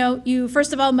 you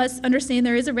first of all must understand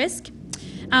there is a risk.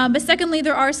 But secondly,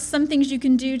 there are some things you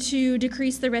can do to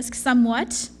decrease the risk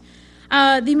somewhat.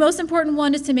 The most important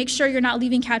one is to make sure you're not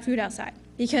leaving cat food outside,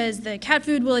 because the cat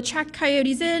food will attract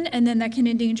coyotes in, and then that can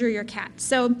endanger your cat.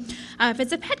 So if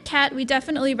it's a pet cat, we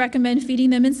definitely recommend feeding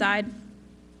them inside.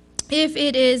 If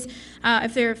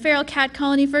they're a feral cat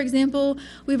colony, for example,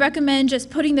 we recommend just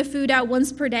putting the food out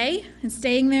once per day and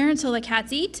staying there until the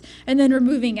cats eat, and then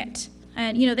removing it.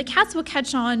 And, the cats will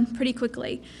catch on pretty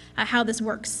quickly how this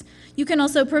works. You can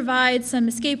also provide some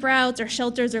escape routes or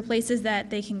shelters or places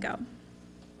that they can go.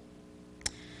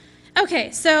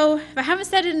 Okay, so if I haven't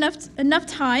said it enough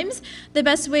times, the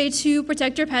best way to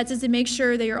protect your pets is to make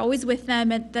sure that you're always with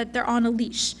them and that they're on a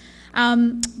leash.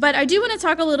 But I do want to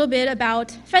talk a little bit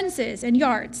about fences and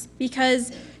yards,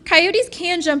 because coyotes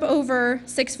can jump over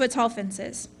 6-foot-tall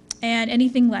fences and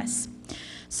anything less.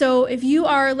 So if you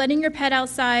are letting your pet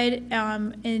outside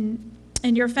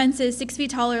and your fence is 6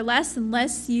 feet tall or less,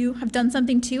 unless you have done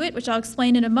something to it, which I'll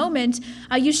explain in a moment,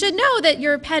 you should know that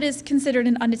your pet is considered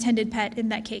an unattended pet in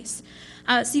that case.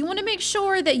 So you want to make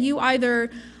sure that you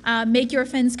either make your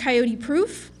fence coyote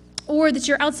proof or that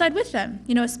you're outside with them,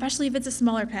 especially if it's a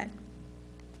smaller pet.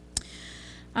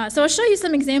 So I'll show you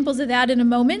some examples of that in a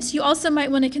moment. You also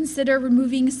might want to consider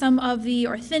removing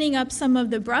or thinning up some of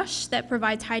the brush that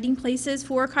provides hiding places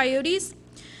for coyotes.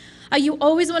 You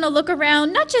always want to look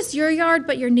around, not just your yard,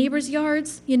 but your neighbor's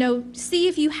yards. See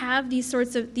if you have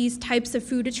these types of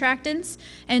food attractants,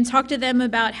 and talk to them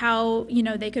about how,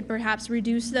 they could perhaps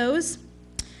reduce those.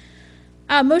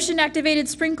 Motion-activated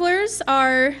sprinklers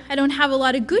I don't have a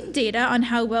lot of good data on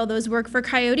how well those work for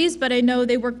coyotes, but I know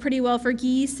they work pretty well for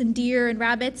geese and deer and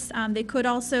rabbits. They could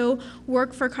also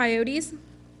work for coyotes.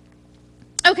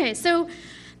 Okay, so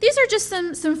these are just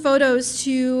some photos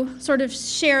to sort of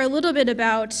share a little bit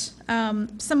about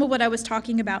some of what I was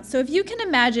talking about. So if you can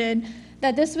imagine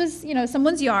that this was,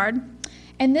 someone's yard,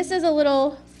 and this is a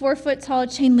little 4-foot-tall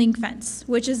chain link fence,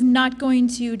 which is not going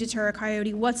to deter a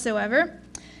coyote whatsoever.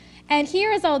 And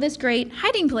here is all this great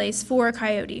hiding place for a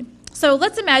coyote. So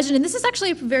let's imagine, and this is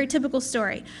actually a very typical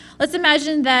story. Let's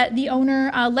imagine that the owner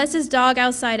lets his dog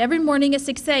outside every morning at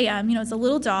 6 a.m. It's a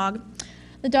little dog.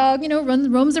 The dog,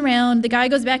 roams around. The guy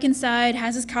goes back inside,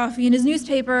 has his coffee and his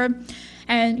newspaper,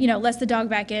 and, lets the dog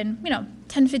back in,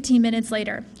 10, 15 minutes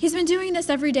later. He's been doing this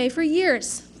every day for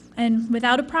years and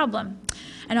without a problem.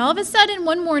 And all of a sudden,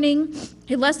 one morning,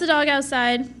 he lets the dog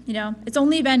outside, it's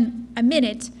only been a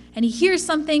minute, and he hears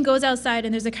something, goes outside,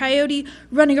 and there's a coyote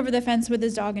running over the fence with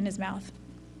his dog in his mouth.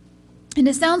 And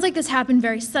it sounds like this happened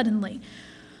very suddenly.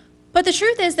 But the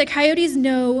truth is that coyotes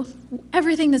know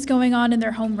everything that's going on in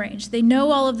their home range. They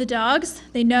know all of the dogs.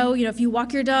 They know, if you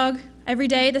walk your dog every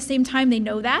day at the same time, they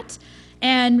know that.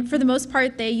 And for the most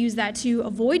part, they use that to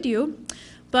avoid you.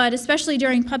 But especially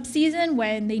during pup season,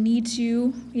 when they need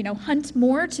to, hunt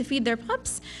more to feed their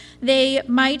pups, they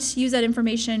might use that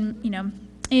information,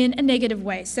 in a negative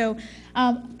way. So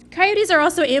coyotes are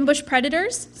also ambush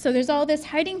predators. So there's all this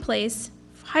hiding places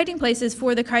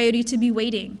for the coyote to be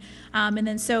waiting. And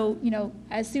then so,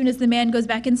 as soon as the man goes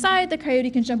back inside, the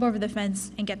coyote can jump over the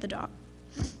fence and get the dog.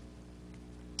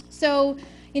 So,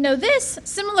 this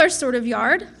similar sort of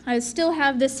yard, I still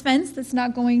have this fence that's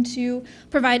not going to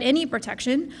provide any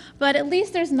protection, but at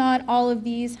least there's not all of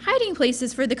these hiding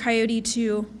places for the coyote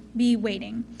to be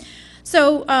waiting.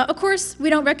 So, of course, we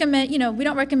don't recommend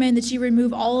that you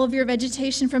remove all of your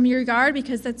vegetation from your yard,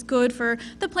 because that's good for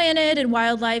the planet and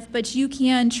wildlife, but you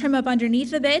can trim up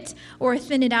underneath a bit or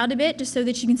thin it out a bit just so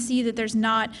that you can see that there's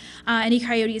not any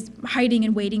coyotes hiding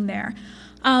and waiting there.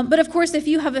 But of course, if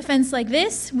you have a fence like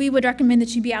this, we would recommend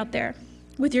that you be out there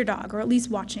with your dog, or at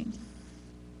least watching.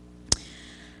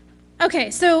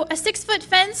 Okay, so a 6-foot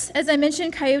fence, as I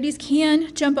mentioned, coyotes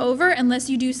can jump over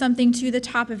unless you do something to the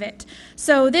top of it.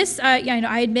 So this, I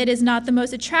admit, is not the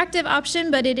most attractive option,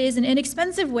 but it is an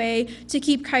inexpensive way to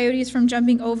keep coyotes from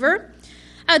jumping over.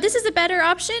 This is a better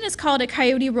option. It's called a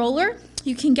coyote roller.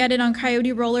 You can get it on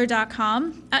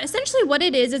coyoteroller.com. Essentially what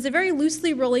it is a very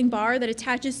loosely rolling bar that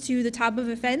attaches to the top of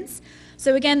a fence.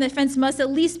 So again, the fence must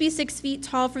at least be 6 feet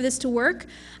tall for this to work,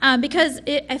 because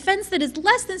a fence that is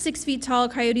less than 6 feet tall,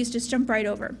 coyotes just jump right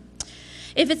over.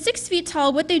 If it's 6 feet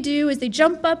tall, what they do is they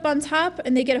jump up on top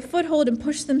and they get a foothold and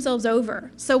push themselves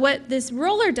over. So what this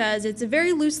roller does, it's a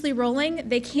very loosely rolling.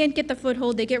 They can't get the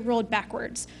foothold, they get rolled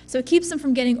backwards. So it keeps them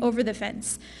from getting over the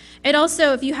fence. It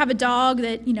also, if you have a dog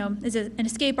that is an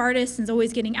escape artist and is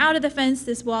always getting out of the fence,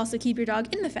 this will also keep your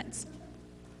dog in the fence.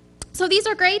 So these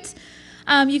are great.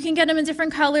 You can get them in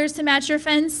different colors to match your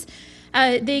fence.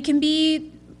 They can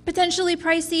be potentially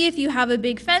pricey if you have a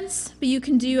big fence, but you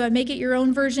can do make it your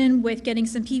own version with getting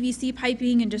some PVC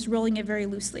piping and just rolling it very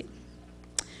loosely.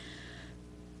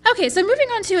 Okay, so moving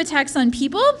on to attacks on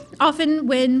people. Often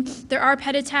when there are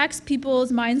pet attacks,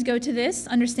 people's minds go to this,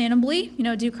 understandably.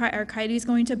 Are coyotes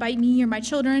going to bite me or my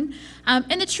children?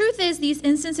 And the truth is these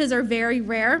instances are very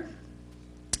rare.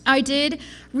 I did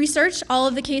research all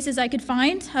of the cases I could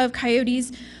find of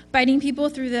coyotes biting people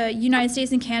through the United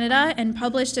States and Canada and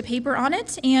published a paper on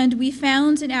it, and we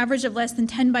found an average of less than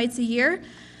 10 bites a year.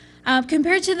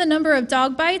 Compared to the number of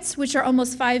dog bites, which are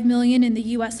almost 5 million in the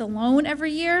US alone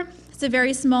every year, it's a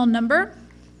very small number.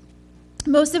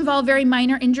 Most involve very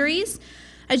minor injuries.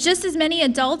 Just as many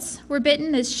adults were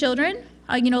bitten as children.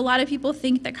 A lot of people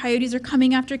think that coyotes are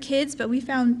coming after kids, but we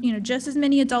found, just as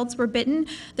many adults were bitten.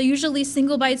 They're usually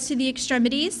single bites to the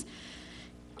extremities.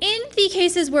 In the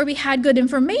cases where we had good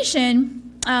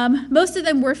information, most of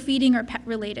them were feeding or pet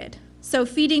related. So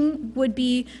feeding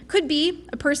could be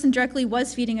a person directly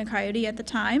was feeding a coyote at the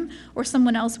time, or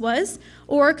someone else was,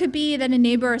 or it could be that a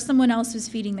neighbor or someone else was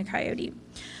feeding the coyote.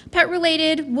 Pet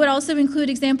related would also include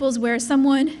examples where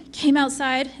someone came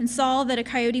outside and saw that a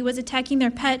coyote was attacking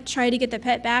their pet, tried to get the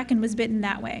pet back, and was bitten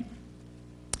that way.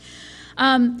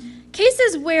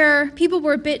 Cases where people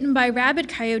were bitten by rabid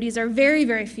coyotes are very,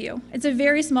 very few. It's a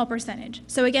very small percentage.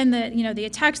 So again, the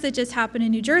attacks that just happened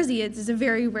in New Jersey is a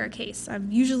very rare case.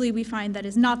 Usually we find that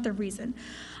is not the reason,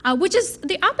 which is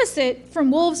the opposite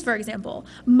from wolves, for example.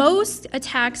 Most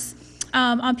attacks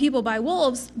on people by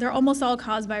wolves, they're almost all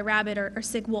caused by rabid or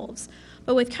sick wolves.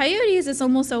 But with coyotes, it's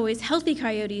almost always healthy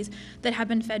coyotes that have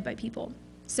been fed by people.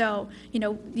 So,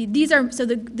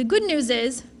 the good news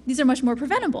is these are much more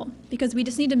preventable because we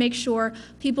just need to make sure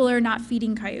people are not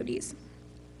feeding coyotes.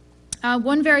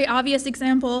 One very obvious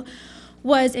example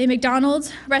was a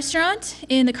McDonald's restaurant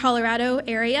in the Colorado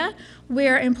area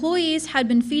where employees had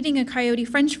been feeding a coyote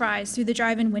French fries through the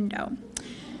drive-in window.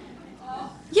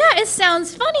 Yeah, it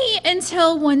sounds funny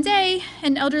until one day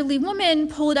an elderly woman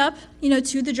pulled up,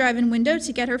 to the drive-in window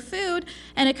to get her food,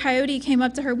 and a coyote came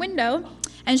up to her window,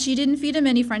 and she didn't feed him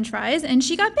any French fries, and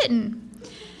she got bitten.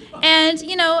 And,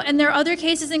 and there are other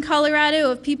cases in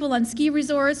Colorado of people on ski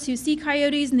resorts who see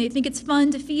coyotes and they think it's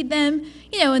fun to feed them,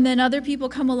 and then other people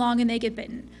come along and they get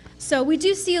bitten. So we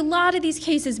do see a lot of these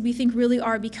cases we think really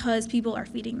are because people are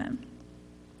feeding them.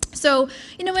 So,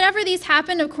 whenever these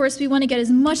happen, of course, we want to get as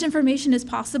much information as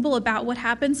possible about what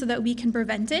happened so that we can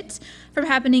prevent it from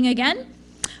happening again.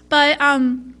 But,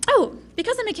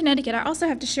 because I'm in Connecticut, I also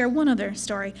have to share one other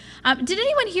story. Did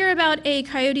anyone hear about a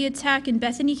coyote attack in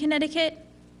Bethany, Connecticut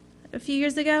a few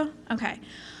years ago? Okay.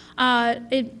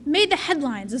 It made the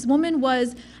headlines. This woman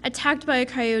was attacked by a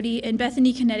coyote in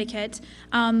Bethany, Connecticut.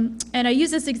 And I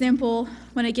use this example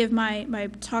when I give my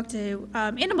talk to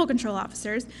animal control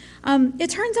officers. It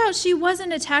turns out she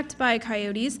wasn't attacked by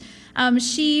coyotes.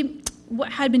 She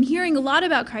had been hearing a lot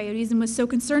about coyotes and was so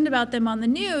concerned about them on the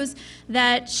news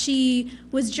that she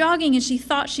was jogging and she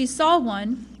thought she saw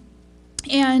one.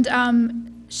 And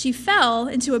she fell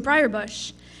into a briar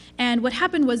bush. And what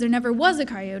happened was there never was a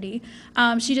coyote.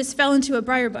 She just fell into a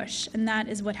briar bush, and that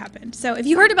is what happened. So if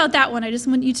you heard about that one, I just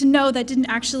want you to know that didn't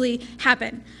actually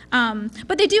happen.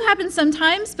 But they do happen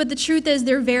sometimes, but the truth is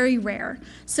they're very rare.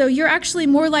 So you're actually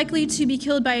more likely to be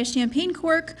killed by a champagne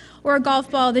cork or a golf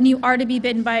ball than you are to be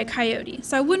bitten by a coyote.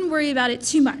 So I wouldn't worry about it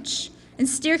too much, and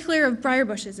steer clear of briar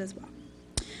bushes as well.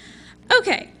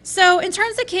 Okay, so in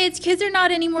terms of kids are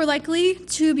not any more likely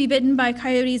to be bitten by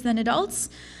coyotes than adults.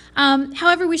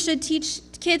 However, we should teach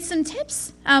kids some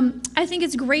tips. I think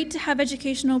it's great to have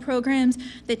educational programs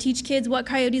that teach kids what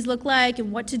coyotes look like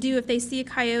and what to do if they see a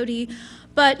coyote.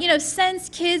 But, since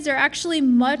kids are actually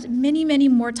many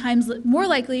more times more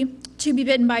likely to be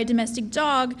bitten by a domestic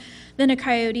dog than a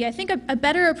coyote, I think a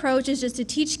better approach is just to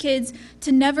teach kids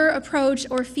to never approach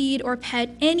or feed or pet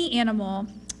any animal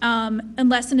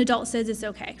unless an adult says it's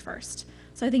okay first.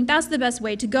 So I think that's the best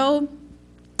way to go.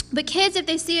 But kids, if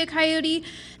they see a coyote,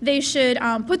 they should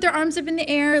put their arms up in the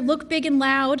air, look big and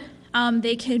loud.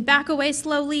 They can back away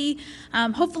slowly.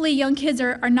 Hopefully young kids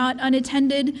are not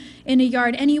unattended in a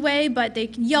yard anyway, but they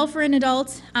can yell for an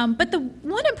adult. But the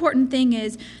one important thing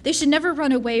is they should never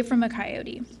run away from a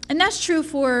coyote. And that's true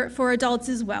for adults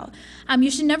as well.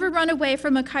 You should never run away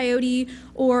from a coyote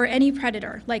or any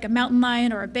predator, like a mountain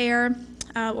lion or a bear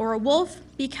or a wolf,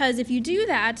 because if you do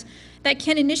that, that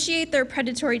can initiate their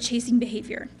predatory chasing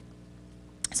behavior.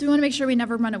 So we want to make sure we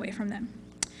never run away from them.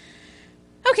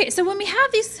 Okay, so when we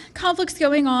have these conflicts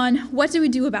going on, what do we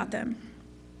do about them?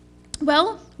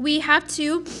 Well, we have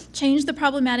to change the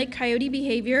problematic coyote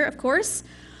behavior, of course,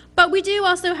 but we do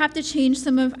also have to change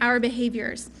some of our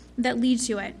behaviors that lead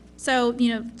to it. So,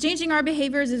 changing our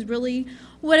behaviors is really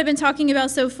what I've been talking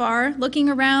about so far, looking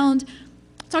around,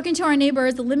 talking to our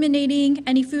neighbors, eliminating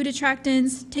any food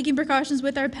attractants, taking precautions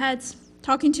with our pets,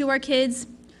 talking to our kids.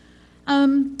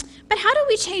 But how do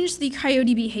we change the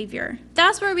coyote behavior?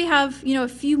 That's where we have, a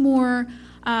few more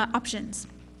options.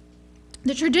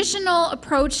 The traditional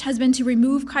approach has been to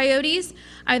remove coyotes,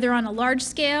 either on a large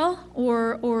scale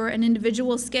or an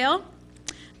individual scale.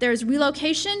 There's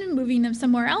relocation, moving them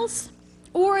somewhere else,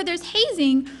 Or there's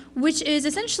hazing, which is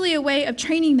essentially a way of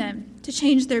training them to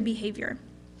change their behavior.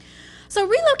 So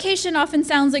relocation often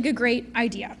sounds like a great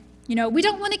idea. You know, we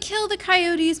don't want to kill the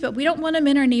coyotes, but we don't want them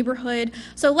in our neighborhood,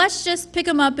 so let's just pick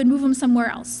them up and move them somewhere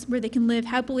else where they can live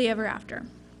happily ever after.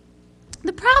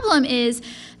 The problem is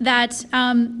that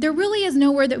there really is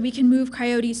nowhere that we can move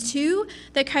coyotes to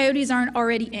that coyotes aren't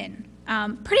already in.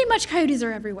 Pretty much coyotes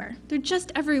are everywhere. They're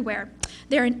just everywhere.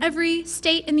 They're in every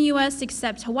state in the US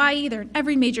except Hawaii. They're in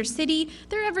every major city.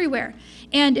 They're everywhere.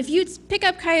 And if you pick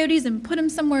up coyotes and put them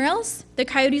somewhere else, the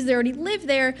coyotes that already live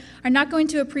there are not going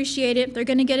to appreciate it. They're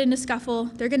going to get in a scuffle.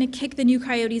 They're going to kick the new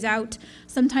coyotes out.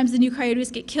 Sometimes the new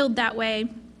coyotes get killed that way.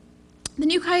 The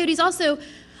new coyotes also,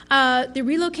 the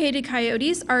relocated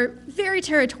coyotes are very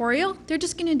territorial. They're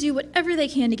just going to do whatever they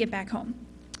can to get back home.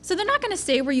 So they're not going to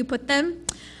stay where you put them.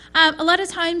 A lot of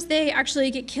times they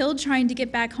actually get killed trying to get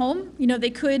back home. You know, they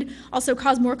could also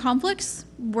cause more conflicts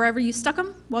wherever you stuck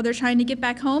them while they're trying to get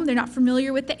back home. They're not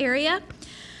familiar with the area.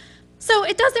 So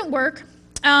it doesn't work.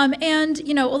 And,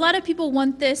 you know, a lot of people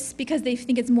want this because they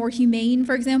think it's more humane,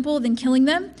 for example, than killing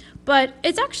them. But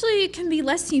it's actually can be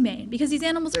less humane because these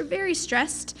animals are very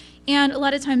stressed and a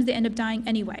lot of times they end up dying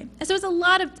anyway. And so there's a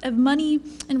lot of money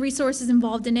and resources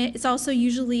involved in it. It's also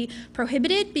usually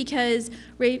prohibited because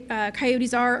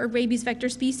coyotes are a rabies vector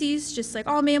species, just like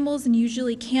all mammals, and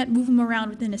usually can't move them around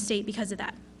within a state because of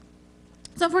that.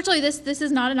 So unfortunately, this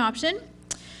is not an option.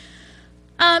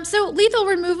 So lethal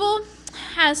removal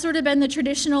has sort of been the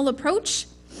traditional approach.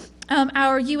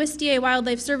 Our USDA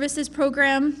Wildlife Services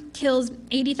program kills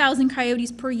 80,000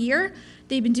 coyotes per year.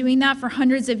 They've been doing that for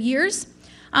hundreds of years,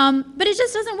 but it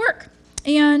just doesn't work.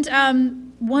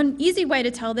 And one easy way to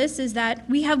tell this is that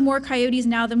we have more coyotes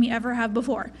now than we ever have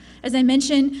before. As I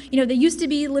mentioned, you know, they used to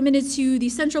be limited to the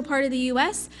central part of the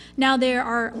U.S. Now they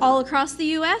are all across the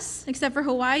U.S., except for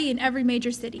Hawaii, in every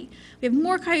major city. We have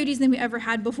more coyotes than we ever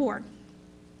had before.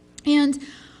 And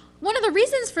one of the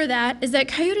reasons for that is that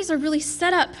coyotes are really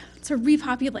set up to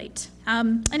repopulate,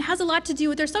 and it has a lot to do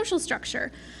with their social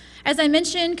structure. As I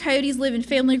mentioned, coyotes live in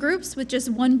family groups with just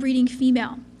one breeding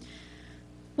female.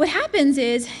 What happens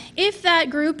is, if that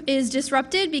group is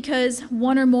disrupted because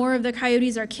one or more of the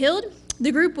coyotes are killed,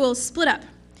 the group will split up,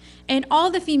 and all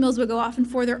the females will go off and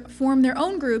form their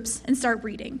own groups and start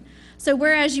breeding. So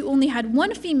whereas you only had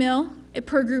one female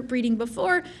per group breeding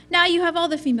before, now you have all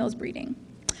the females breeding.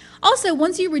 Also,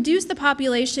 once you reduce the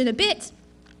population a bit,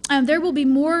 there will be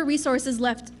more resources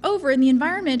left over in the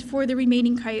environment for the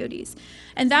remaining coyotes.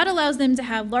 And that allows them to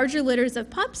have larger litters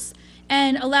of pups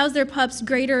and allows their pups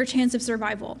greater chance of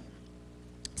survival.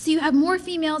 So you have more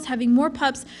females having more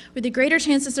pups with a greater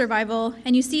chance of survival,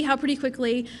 and you see how pretty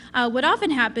quickly what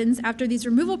often happens after these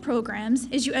removal programs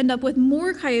is you end up with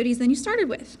more coyotes than you started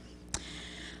with.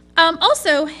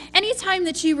 Also, anytime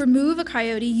that you remove a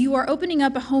coyote, you are opening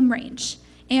up a home range.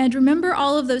 And remember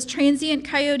all of those transient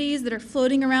coyotes that are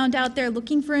floating around out there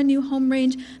looking for a new home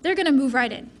range? They're going to move right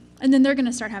in, and then they're going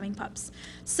to start having pups.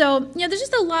 So, you know, there's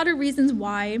just a lot of reasons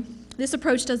why this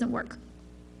approach doesn't work.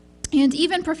 And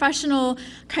even professional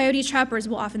coyote trappers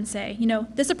will often say, you know,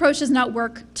 this approach does not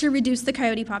work to reduce the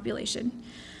coyote population.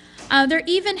 There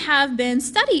even have been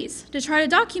studies to try to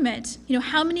document, you know,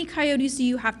 how many coyotes do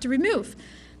you have to remove?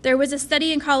 There was a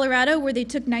study in Colorado where they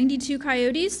took 92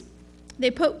 coyotes. They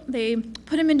put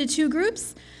them into two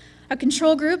groups, a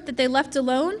control group that they left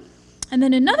alone, and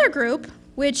then another group,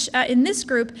 which in this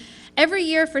group, every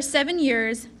year for 7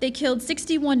 years, they killed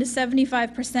 61 to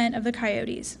 75% of the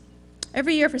coyotes.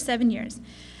 Every year for 7 years.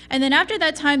 And then after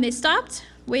that time, they stopped,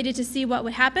 waited to see what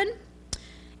would happen,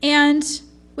 and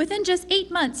within just 8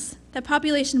 months, the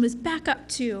population was back up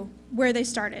to where they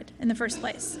started in the first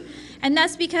place. And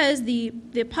that's because the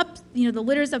pups, you know, the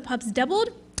litters of pups doubled.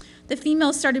 The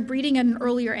females started breeding at an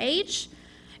earlier age.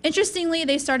 Interestingly,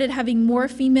 they started having more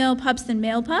female pups than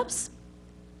male pups.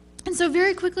 And so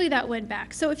very quickly that went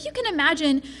back. So if you can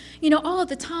imagine, you know, all of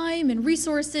the time and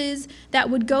resources that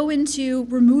would go into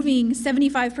removing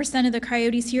 75% of the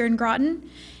coyotes here in Groton,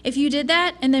 if you did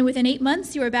that and then within 8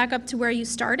 months you were back up to where you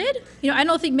started, you know, I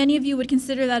don't think many of you would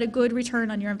consider that a good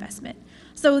return on your investment.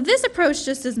 So this approach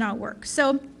just does not work.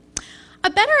 So a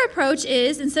better approach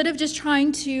is, instead of just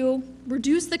trying to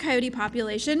reduce the coyote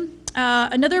population,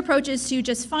 another approach is to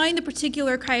just find the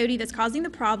particular coyote that's causing the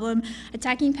problem,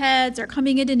 attacking pets or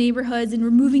coming into neighborhoods and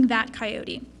removing that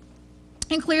coyote.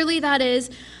 And clearly that is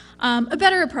a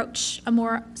better approach, a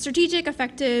more strategic,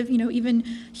 effective, you know, even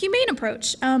humane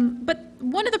approach. But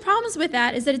one of the problems with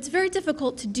that is that it's very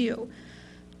difficult to do.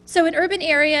 So in urban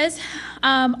areas,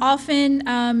 often,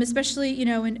 especially, you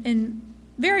know, in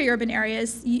very urban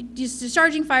areas, just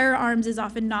discharging firearms is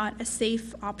often not a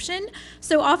safe option.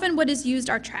 So often what is used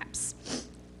are traps.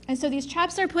 And so these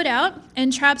traps are put out,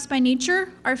 and traps by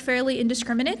nature are fairly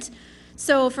indiscriminate.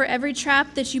 So for every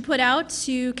trap that you put out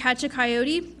to catch a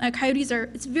coyote,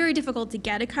 it's very difficult to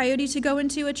get a coyote to go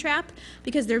into a trap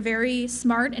because they're very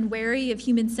smart and wary of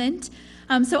human scent.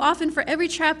 So often for every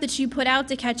trap that you put out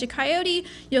to catch a coyote,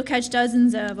 you'll catch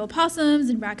dozens of opossums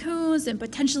and raccoons and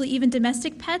potentially even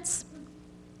domestic pets.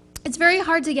 It's very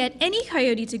hard to get any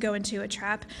coyote to go into a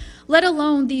trap, let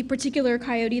alone the particular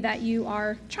coyote that you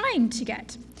are trying to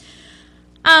get.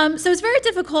 So it's very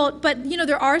difficult, but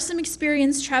there are some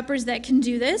experienced trappers that can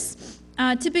do this.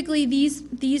 Typically,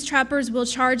 these trappers will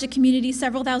charge a community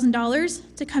several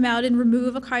 $1,000s to come out and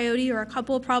remove a coyote or a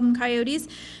couple of problem coyotes.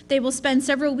 They will spend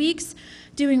several weeks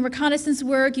doing reconnaissance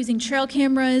work, using trail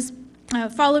cameras,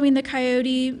 following the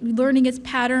coyote, learning its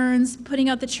patterns, putting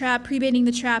out the trap, pre-baiting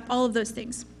the trap, all of those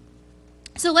things.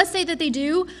 So let's say that they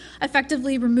do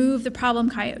effectively remove the problem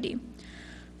coyote.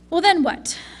 Well, then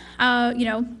what?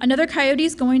 Another coyote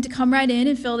is going to come right in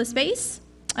and fill the space.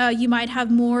 You might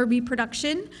have more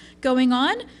reproduction going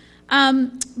on.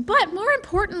 But more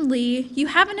importantly, you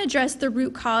haven't addressed the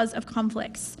root cause of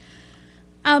conflicts.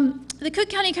 The Cook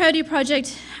County Coyote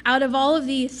Project, out of all of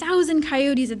the 1,000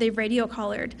 coyotes that they've radio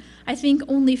collared, I think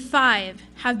only 5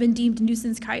 have been deemed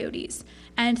nuisance coyotes.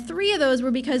 And 3 of those were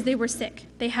because they were sick.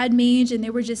 They had mange and they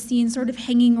were just seen sort of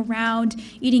hanging around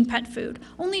eating pet food.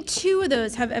 Only 2 of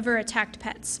those have ever attacked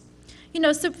pets. So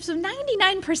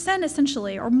 99%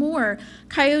 essentially or more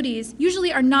coyotes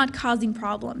usually are not causing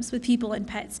problems with people and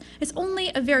pets. It's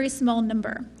only a very small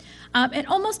number. And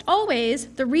almost always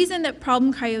the reason that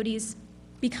problem coyotes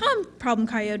become problem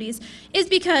coyotes is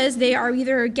because they are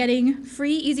either getting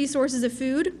free, easy sources of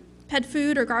food, pet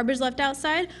food or garbage left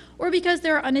outside, or because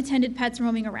there are unattended pets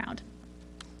roaming around.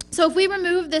 So if we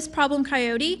remove this problem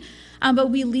coyote, but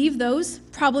we leave those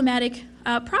problematic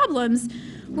problems,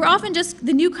 we're often just,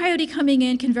 the new coyote coming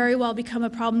in can very well become a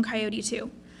problem coyote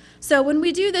too. So when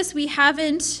we do this, we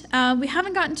haven't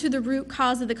gotten to the root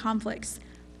cause of the conflicts.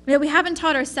 We haven't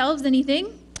taught ourselves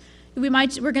anything. We're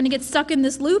going to get stuck in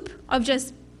this loop of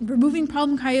just removing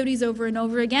problem coyotes over and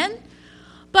over again.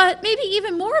 But maybe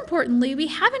even more importantly, we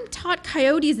haven't taught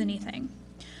coyotes anything.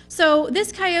 So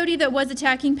this coyote that was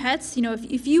attacking pets,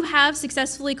 if you have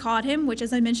successfully caught him, which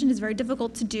as I mentioned is very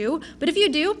difficult to do, but if you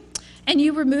do, and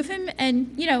you remove him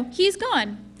and, he's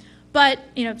gone. But,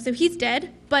 so he's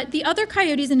dead, but the other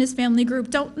coyotes in his family group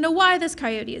don't know why this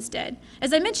coyote is dead.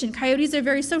 As I mentioned, coyotes are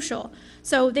very social.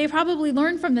 So they probably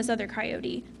learned from this other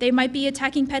coyote. They might be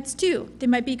attacking pets too. They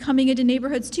might be coming into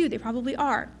neighborhoods too. They probably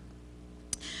are.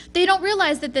 They don't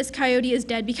realize that this coyote is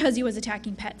dead because he was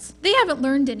attacking pets. They haven't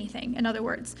learned anything, in other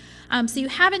words. So you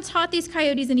haven't taught these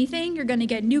coyotes anything. You're going to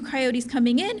get new coyotes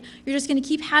coming in. You're just going to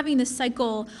keep having this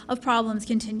cycle of problems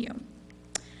continue.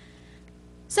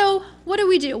 So what do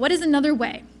we do? What is another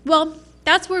way? Well,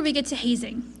 that's where we get to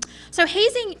hazing. So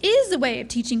hazing is a way of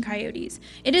teaching coyotes.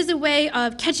 It is a way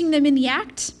of catching them in the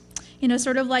act.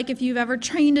 Sort of like if you've ever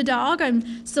trained a dog.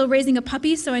 I'm still raising a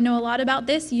puppy, so I know a lot about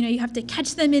this. You have to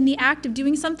catch them in the act of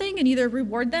doing something and either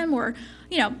reward them or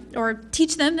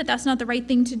teach them that that's not the right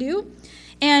thing to do.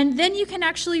 And then you can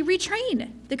actually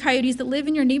retrain the coyotes that live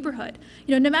in your neighborhood.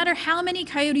 No matter how many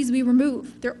coyotes we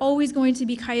remove, there are always going to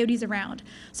be coyotes around.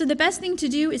 So the best thing to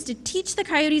do is to teach the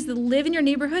coyotes that live in your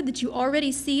neighborhood that you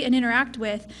already see and interact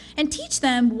with, and teach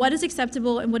them what is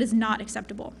acceptable and what is not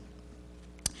acceptable.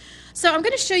 So I'm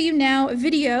going to show you now a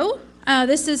video.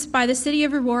 This is by the city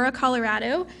of Aurora,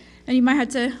 Colorado. And you might have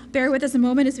to bear with us a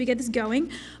moment as we get this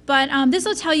going. But this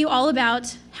will tell you all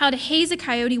about how to haze a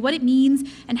coyote, what it means,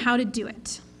 and how to do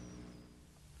it.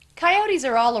 Coyotes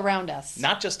are all around us.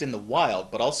 Not just in the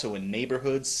wild, but also in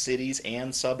neighborhoods, cities,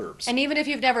 and suburbs. And even if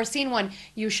you've never seen one,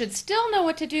 you should still know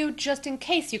what to do just in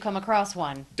case you come across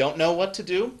one. Don't know what to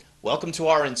do? Welcome to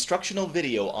our instructional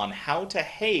video on how to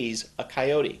haze a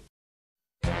coyote.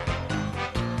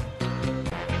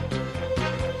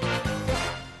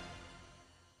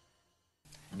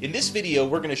 In this video,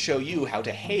 we're going to show you how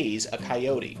to haze a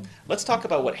coyote. Let's talk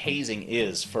about what hazing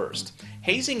is first.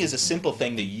 Hazing is a simple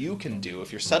thing that you can do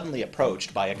if you're suddenly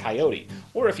approached by a coyote,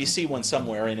 or if you see one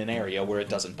somewhere in an area where it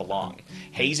doesn't belong.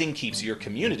 Hazing keeps your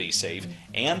community safe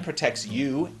and protects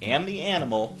you and the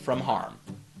animal from harm.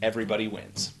 Everybody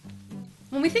wins.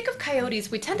 When we think of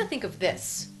coyotes, we tend to think of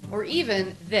this, or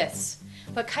even this.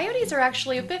 But coyotes are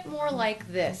actually a bit more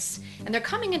like this, and they're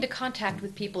coming into contact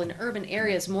with people in urban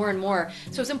areas more and more,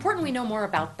 so it's important we know more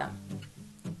about them.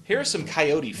 Here are some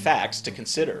coyote facts to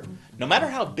consider. No matter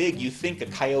how big you think a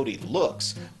coyote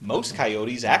looks, most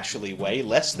coyotes actually weigh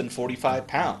less than 45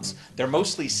 pounds. They're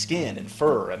mostly skin and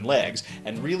fur and legs,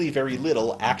 and really very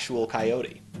little actual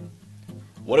coyote.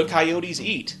 What do coyotes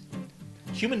eat?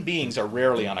 Human beings are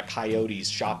rarely on a coyote's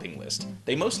shopping list.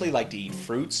 They mostly like to eat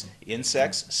fruits,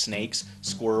 insects, snakes,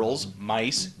 squirrels,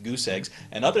 mice, goose eggs,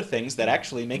 and other things that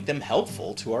actually make them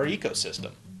helpful to our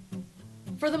ecosystem.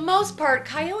 For the most part,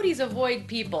 coyotes avoid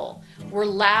people. We're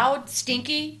loud,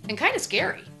 stinky, and kind of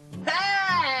scary.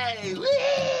 Hey!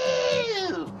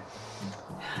 Woo!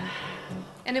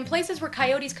 And in places where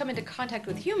coyotes come into contact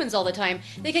with humans all the time,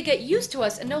 they could get used to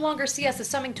us and no longer see us as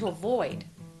something to avoid.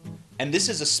 And this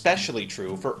is especially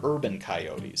true for urban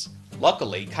coyotes.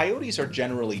 Luckily, coyotes are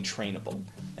generally trainable.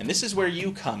 And this is where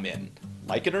you come in.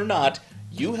 Like it or not,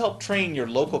 you help train your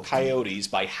local coyotes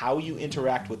by how you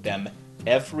interact with them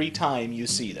every time you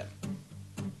see them.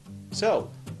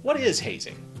 So, what is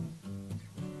hazing?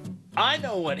 I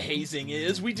know what hazing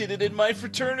is. We did it in my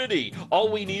fraternity.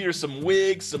 All we need are some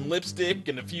wigs, some lipstick,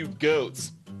 and a few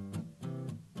goats.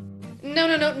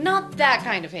 No, not that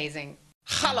kind of hazing.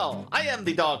 Hello, I am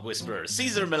the dog whisperer,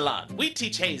 Caesar Milan. We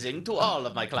teach hazing to all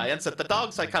of my clients at the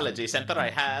Dog Psychology Center I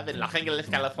have in Los Angeles,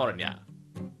 California.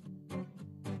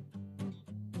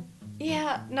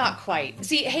 Yeah, not quite.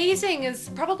 See, hazing is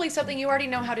probably something you already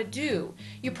know how to do.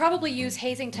 You probably use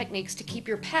hazing techniques to keep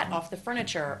your pet off the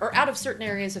furniture or out of certain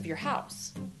areas of your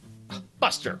house.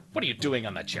 Buster, what are you doing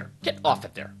on that chair? Get off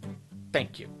it there.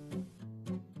 Thank you.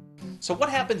 So what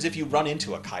happens if you run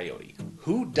into a coyote?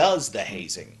 Who does the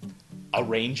hazing? A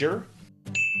ranger?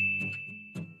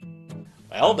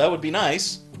 Well, that would be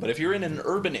nice, but if you're in an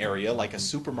urban area like a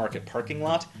supermarket parking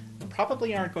lot, there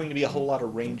probably aren't going to be a whole lot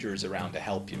of rangers around to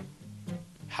help you.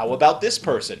 How about this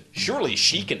person? Surely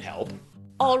she can help.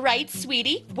 All right,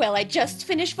 sweetie. Well, I just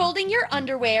finished folding your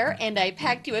underwear, and I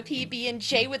packed you a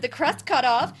PB&J with the crust cut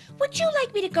off. Would you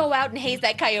like me to go out and haze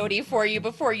that coyote for you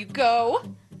before you go?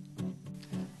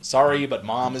 Sorry, but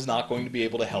Mom is not going to be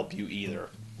able to help you either.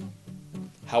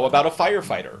 How about a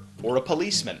firefighter, or a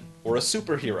policeman, or a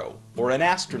superhero, or an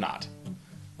astronaut?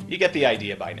 You get the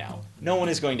idea by now. No one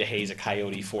is going to haze a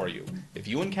coyote for you. If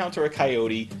you encounter a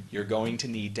coyote, you're going to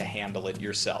need to handle it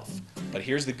yourself. But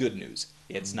here's the good news.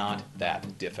 It's not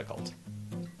that difficult.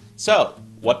 So,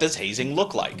 what does hazing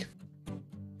look like?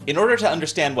 In order to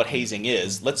understand what hazing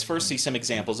is, let's first see some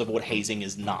examples of what hazing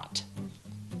is not.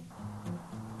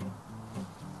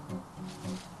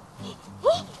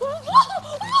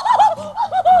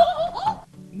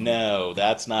 No,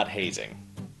 that's not hazing.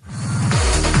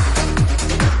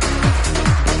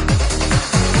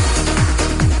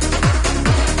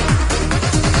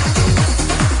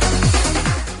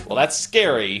 Well, that's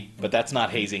scary, but that's not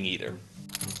hazing either.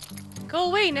 Go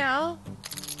away now.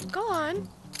 Go on.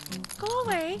 Go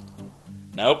away.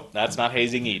 Nope, that's not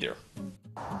hazing either.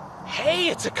 Hey,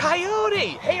 it's a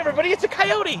coyote! Hey, everybody, it's a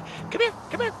coyote! Come here,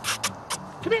 come here,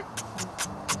 come here.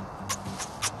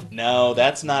 No,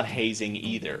 that's not hazing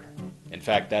either. In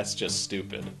fact, that's just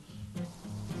stupid.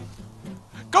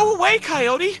 Go away,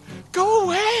 coyote! Go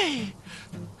away!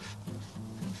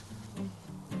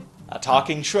 A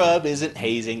talking shrub isn't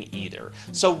hazing either.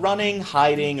 So running,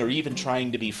 hiding, or even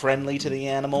trying to be friendly to the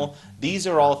animal, these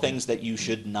are all things that you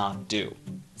should not do.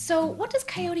 So, what does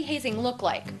coyote hazing look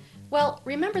like? Well,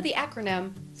 remember the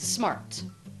acronym SMART.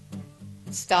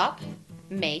 Stop,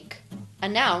 make,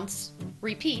 announce,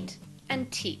 repeat,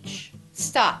 and teach.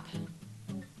 Stop.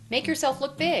 Make yourself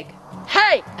look big.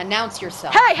 Hey! Announce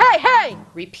yourself. Hey!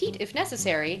 Repeat if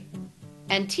necessary.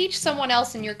 And teach someone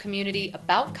else in your community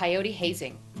about coyote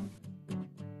hazing.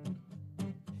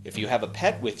 If you have a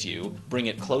pet with you, bring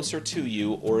it closer to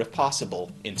you or, if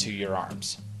possible, into your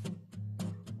arms.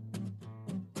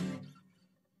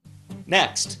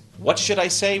 Next, what should I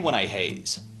say when I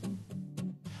haze?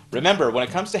 Remember, when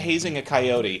it comes to hazing a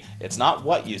coyote, it's not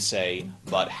what you say,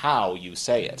 but how you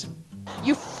say it.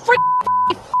 You freak!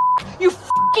 You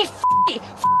freaky!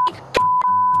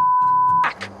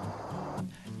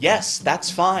 Yes,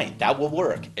 that's fine. That will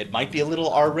work. It might be a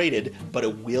little R-rated, but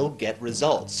it will get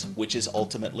results, which is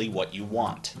ultimately what you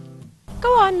want.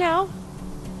 Go on now.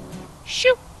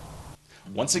 Shoo!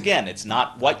 Once again, it's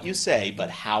not what you say,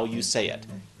 but how you say it.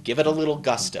 Give it a little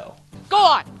gusto. Go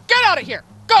on! Get out of here!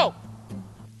 Go!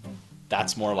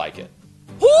 That's more like it.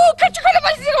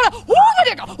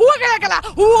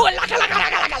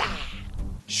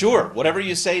 Sure, whatever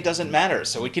you say doesn't matter,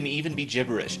 so it can even be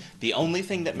gibberish. The only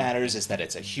thing that matters is that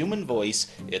it's a human voice,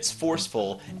 it's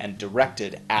forceful, and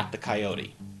directed at the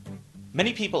coyote.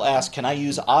 Many people ask, can I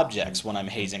use objects when I'm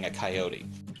hazing a coyote?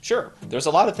 Sure, there's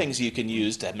a lot of things you can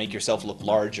use to make yourself look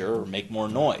larger or make more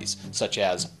noise, such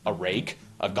as a rake,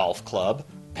 A golf club,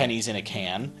 pennies in a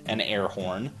can, an air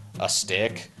horn, a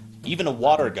stick, even a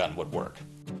water gun would work.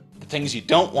 The things you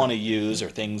don't want to use are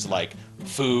things like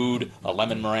food, a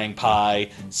lemon meringue pie,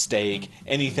 steak,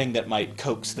 anything that might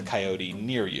coax the coyote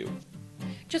near you.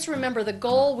 Just remember, the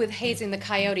goal with hazing the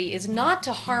coyote is not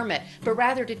to harm it, but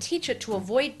rather to teach it to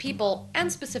avoid people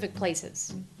and specific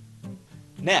places.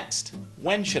 Next,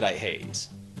 when should I haze?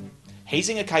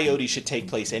 Hazing a coyote should take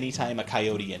place anytime a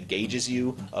coyote engages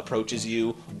you, approaches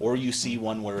you, or you see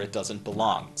one where it doesn't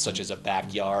belong, such as a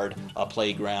backyard, a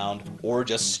playground, or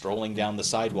just strolling down the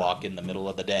sidewalk in the middle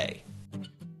of the day.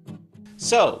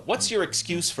 So, what's your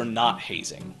excuse for not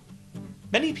hazing?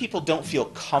 Many people don't feel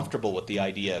comfortable with the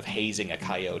idea of hazing a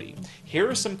coyote. Here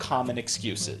are some common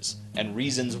excuses, and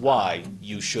reasons why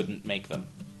you shouldn't make them.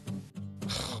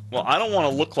 Well, I don't want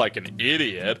to look like an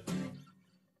idiot.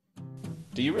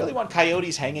 Do you really want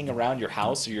coyotes hanging around your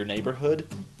house or your neighborhood?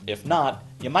 If not,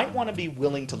 you might want to be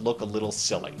willing to look a little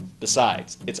silly.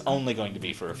 Besides, it's only going to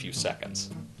be for a few seconds.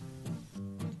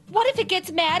 What if it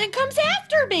gets mad and comes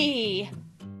after me?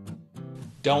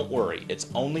 Don't worry, it's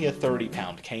only a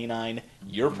 30-pound canine.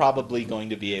 You're probably going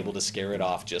to be able to scare it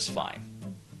off just fine.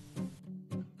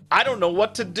 I don't know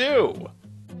what to do.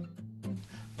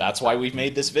 That's why we've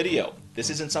made this video. This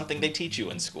isn't something they teach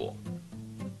you in school.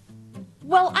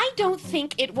 Well, I don't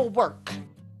think it will work.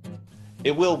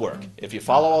 It will work. If you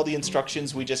follow all the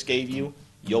instructions we just gave you,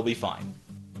 you'll be fine.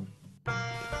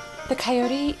 The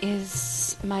coyote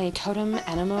is my totem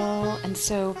animal, and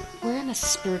so we're on a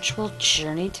spiritual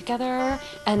journey together,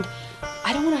 and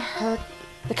I don't want to hurt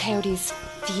the coyote's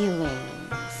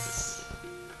feelings.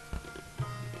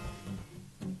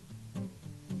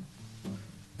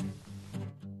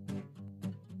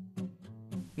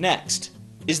 Next,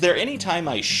 is there any time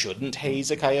I shouldn't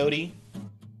haze a coyote?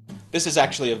 This is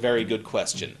actually a very good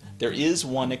question. There is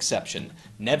one exception.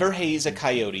 Never haze a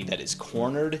coyote that is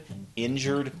cornered,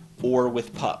 injured, or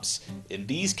with pups. In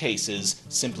these cases,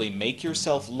 simply make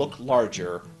yourself look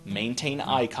larger, maintain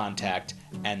eye contact,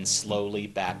 and slowly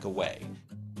back away.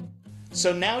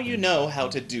 So now you know how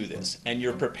to do this, and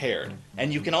you're prepared.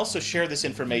 And you can also share this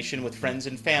information with friends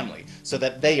and family, so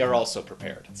that they are also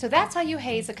prepared. So that's how you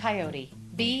haze a coyote.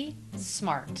 Be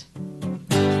smart.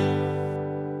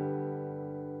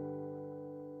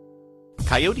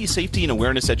 Coyote Safety and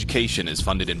Awareness Education is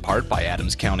funded in part by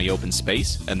Adams County Open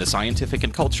Space and the Scientific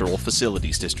and Cultural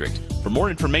Facilities District. For more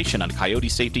information on coyote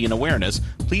safety and awareness,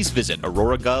 please visit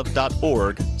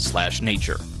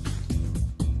auroragov.org/nature.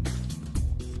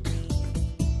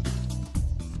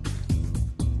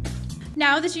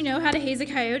 Now that you know how to haze a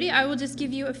coyote, I will just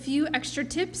give you a few extra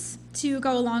tips to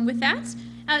go along with that.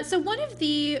 So there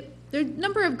are a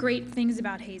number of great things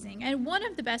about hazing, and one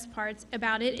of the best parts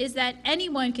about it is that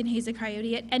anyone can haze a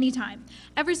coyote at any time.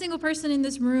 Every single person in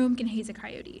this room can haze a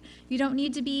coyote. You don't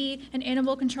need to be an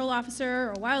animal control officer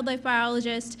or a wildlife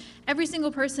biologist. Every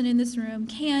single person in this room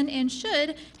can and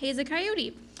should haze a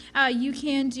coyote. You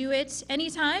can do it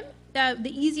anytime.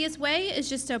 The easiest way is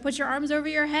just to put your arms over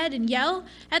your head and yell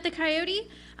at the coyote,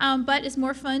 but it's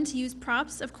more fun to use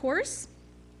props, of course.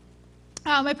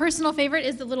 My personal favorite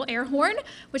is the little air horn,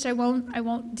 which I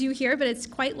won't do here, but it's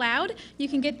quite loud. You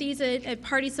can get these at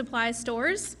party supply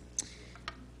stores.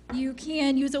 You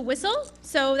can use a whistle,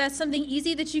 so that's something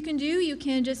easy that you can do. You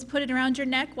can just put it around your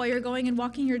neck while you're going and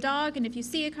walking your dog, and if you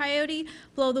see a coyote,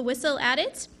 blow the whistle at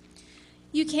it.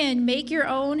 You can make your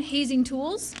own hazing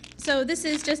tools. So this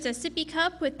is just a sippy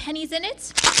cup with pennies in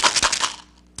it,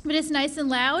 but it's nice and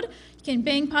loud. You can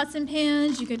bang pots and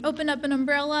pans, you can open up an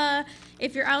umbrella.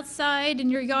 If you're outside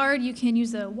in your yard, you can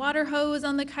use a water hose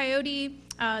on the coyote.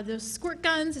 Those squirt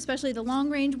guns, especially the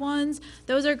long-range ones,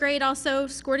 those are great also,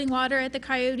 squirting water at the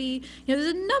coyote. You know,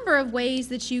 there's a number of ways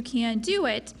that you can do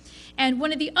it. And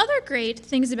one of the other great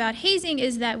things about hazing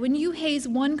is that when you haze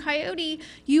one coyote,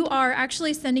 you are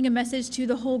actually sending a message to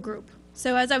the whole group.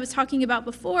 So as I was talking about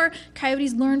before,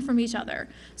 coyotes learn from each other.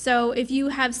 So if you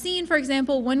have seen, for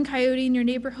example, one coyote in your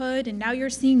neighborhood and now you're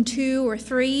seeing 2 or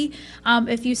 3,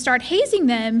 if you start hazing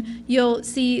them, you'll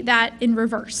see that in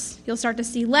reverse. You'll start to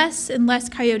see less and less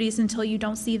coyotes until you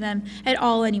don't see them at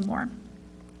all anymore.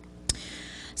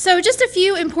 So just a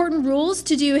few important rules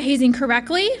to do hazing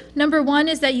correctly. Number 1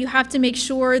 is that you have to make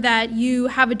sure that you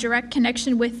have a direct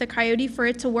connection with the coyote for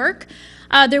it to work.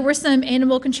 There were some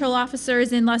animal control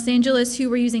officers in Los Angeles who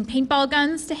were using paintball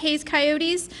guns to haze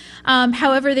coyotes.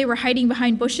 However, they were hiding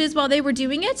behind bushes while they were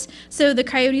doing it. So the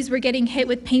coyotes were getting hit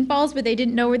with paintballs, but they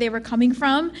didn't know where they were coming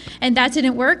from, and that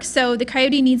didn't work. So the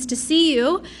coyote needs to see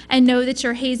you and know that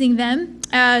you're hazing them.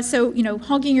 So,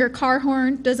 honking your car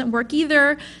horn doesn't work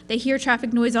either. They hear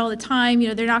traffic noise all the time.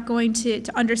 They're not going to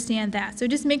understand that. So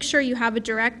just make sure you have a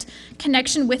direct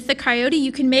connection with the coyote.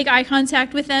 You can make eye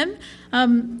contact with them,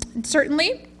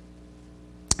 certainly.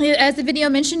 As the video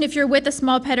mentioned, if you're with a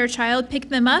small pet or child, pick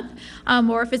them up.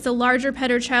 Or if it's a larger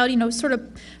pet or child, sort of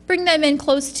bring them in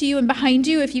close to you and behind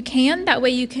you if you can. That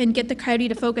way you can get the coyote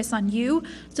to focus on you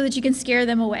so that you can scare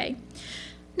them away.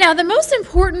 Now, the most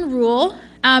important rule,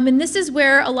 and this is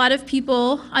where a lot of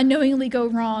people unknowingly go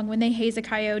wrong when they haze a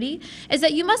coyote, is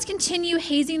that you must continue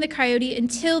hazing the coyote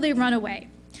until they run away.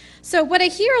 So what I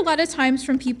hear a lot of times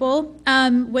from people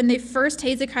when they first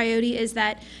haze a coyote is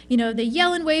that, they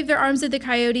yell and wave their arms at the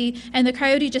coyote, and the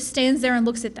coyote just stands there and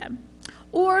looks at them.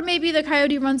 Or maybe the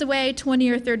coyote runs away 20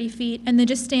 or 30 feet and then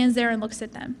just stands there and looks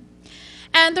at them.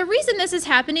 And the reason this is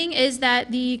happening is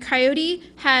that the coyote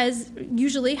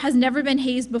usually has never been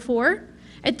hazed before.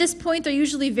 At this point, they're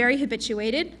usually very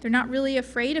habituated. They're not really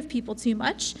afraid of people too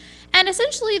much. And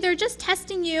essentially, they're just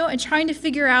testing you and trying to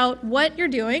figure out what you're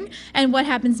doing and what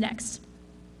happens next.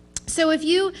 So if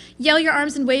you yell your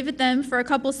arms and wave at them for a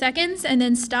couple seconds and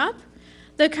then stop,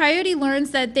 the coyote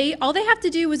learns that all they have to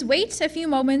do is wait a few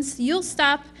moments, you'll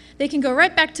stop, they can go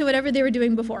right back to whatever they were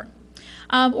doing before.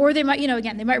 Or they might,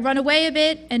 they might run away a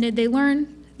bit and they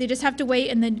learn. They just have to wait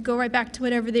and then go right back to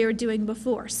whatever they were doing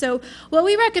before. So what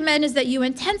we recommend is that you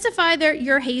intensify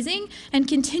your hazing and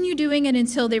continue doing it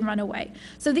until they run away.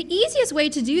 So the easiest way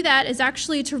to do that is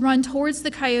actually to run towards the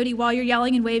coyote while you're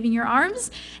yelling and waving your arms,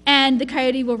 and the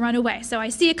coyote will run away. So I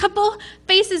see a couple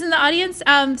faces in the audience.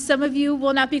 Some of you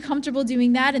will not be comfortable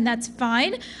doing that, and that's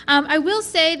fine. I will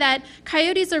say that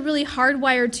coyotes are really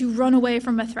hardwired to run away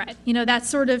from a threat. That's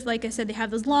sort of, like I said, they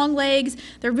have those long legs.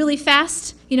 They're really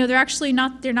fast. They're actually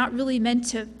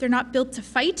they're not built to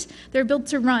fight, they're built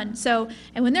to run. So,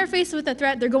 and when they're faced with a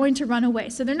threat, they're going to run away.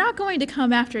 So they're not going to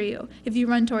come after you if you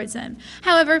run towards them.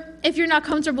 However, if you're not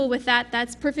comfortable with that,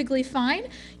 that's perfectly fine.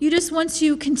 You just want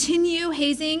to continue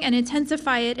hazing and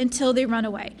intensify it until they run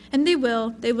away. And they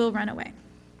will run away.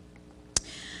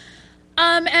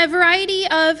 A variety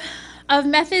of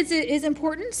methods is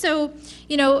important. So,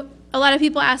 a lot of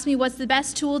people ask me what's the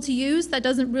best tool to use. That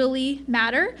doesn't really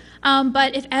matter.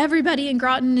 But if everybody in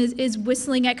Groton is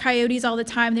whistling at coyotes all the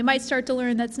time, they might start to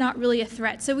learn that's not really a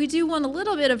threat. So we do want a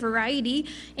little bit of variety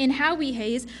in how we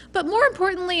haze. But more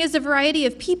importantly is a variety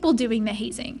of people doing the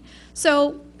hazing.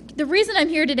 So the reason I'm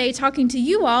here today talking to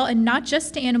you all and not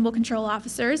just to animal control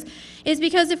officers is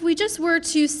because if we just were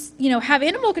to, have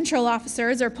animal control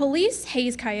officers or police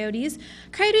haze coyotes,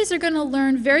 coyotes are going to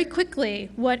learn very quickly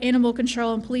what animal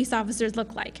control and police officers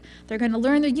look like. They're going to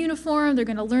learn their uniform, they're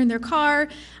going to learn their car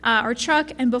or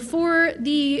truck, and before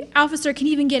the officer can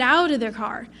even get out of their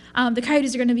car, the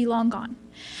coyotes are going to be long gone.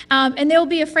 And they'll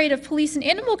be afraid of police and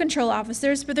animal control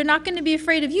officers, but they're not going to be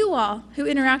afraid of you all who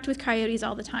interact with coyotes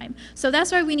all the time. So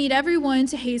that's why we need everyone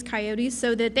to haze coyotes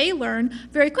so that they learn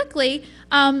very quickly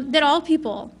that all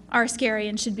people are scary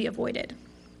and should be avoided.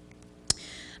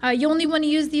 You only want to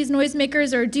use these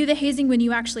noisemakers or do the hazing when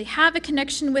you actually have a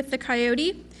connection with the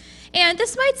coyote. And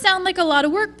this might sound like a lot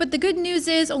of work, but the good news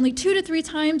is only 2 to 3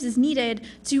 times is needed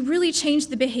to really change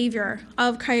the behavior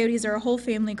of coyotes or a whole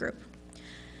family group.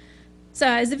 So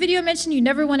as the video mentioned, you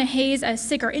never want to haze a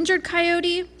sick or injured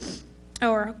coyote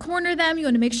or corner them. You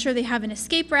want to make sure they have an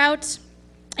escape route.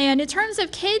 And in terms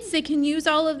of kids, they can use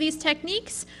all of these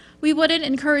techniques. We wouldn't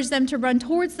encourage them to run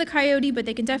towards the coyote, but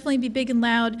they can definitely be big and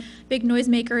loud, big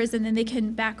noisemakers, and then they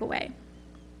can back away.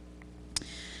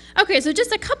 Okay, so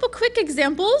just a couple quick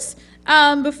examples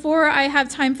before I have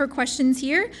time for questions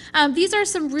here. These are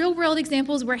some real-world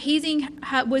examples where hazing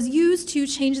was used to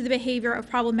change the behavior of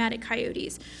problematic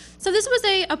coyotes. So this was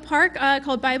a park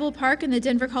called Bible Park in the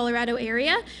Denver, Colorado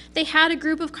area. They had a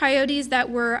group of coyotes that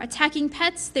were attacking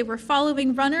pets. They were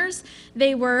following runners.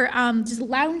 They were just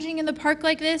lounging in the park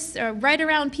like this, right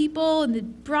around people in the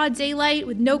broad daylight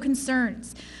with no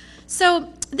concerns.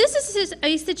 So this is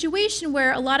a situation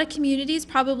where a lot of communities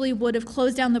probably would have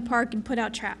closed down the park and put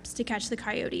out traps to catch the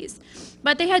coyotes.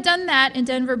 But they had done that in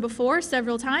Denver before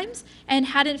several times and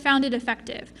hadn't found it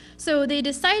effective. So they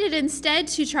decided instead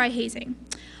to try hazing.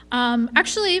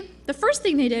 Actually, the first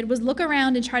thing they did was look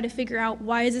around and try to figure out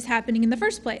why is this happening in the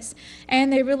first place.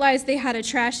 And they realized they had a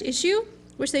trash issue,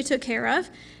 which they took care of,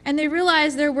 and they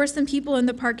realized there were some people in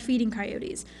the park feeding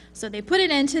coyotes. So they put an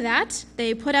end to that.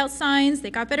 They put out signs, they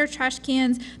got better trash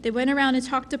cans, they went around and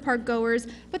talked to park goers,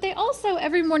 but they also,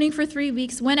 every morning for 3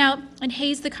 weeks, went out and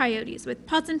hazed the coyotes with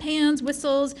pots and pans,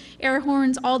 whistles, air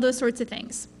horns, all those sorts of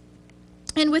things.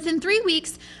 And within 3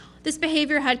 weeks, this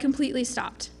behavior had completely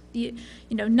stopped.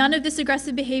 None of this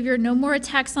aggressive behavior, no more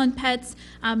attacks on pets,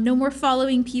 no more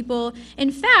following people.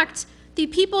 In fact, the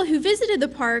people who visited the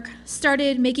park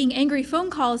started making angry phone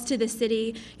calls to the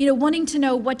city, wanting to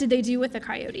know what did they do with the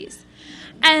coyotes.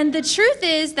 And the truth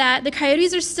is that the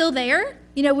coyotes are still there.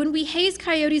 When we haze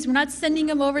coyotes, we're not sending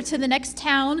them over to the next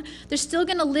town. They're still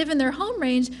going to live in their home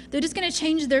range. They're just going to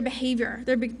change their behavior.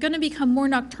 They're going to become more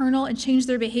nocturnal and change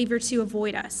their behavior to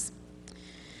avoid us.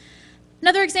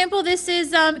 Another example, this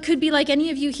is could be like any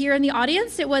of you here in the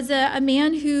audience. It was a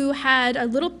man who had a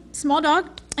little small dog,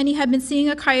 and he had been seeing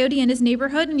a coyote in his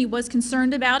neighborhood, and he was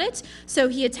concerned about it. So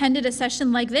he attended a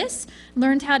session like this,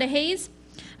 learned how to haze.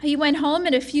 He went home,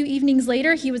 and a few evenings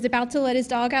later, he was about to let his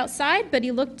dog outside, but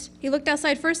he looked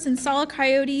outside first and saw a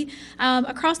coyote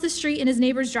across the street in his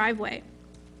neighbor's driveway.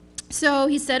 So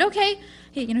he said, okay,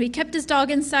 he kept his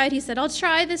dog inside. He said, I'll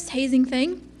try this hazing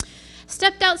thing.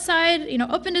 Stepped outside,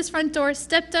 opened his front door,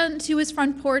 stepped onto his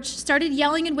front porch, started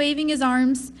yelling and waving his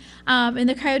arms, and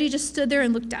the coyote just stood there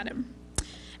and looked at him.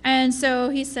 And so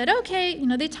he said, okay,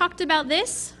 they talked about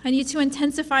this. I need to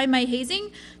intensify my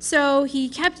hazing. So he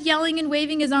kept yelling and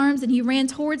waving his arms, and he ran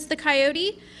towards the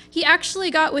coyote. He actually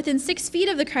got within 6 feet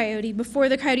of the coyote before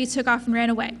the coyote took off and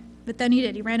ran away. But then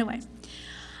he ran away.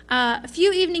 A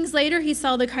few evenings later, he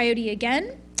saw the coyote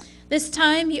again. This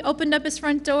time, he opened up his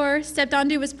front door, stepped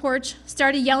onto his porch,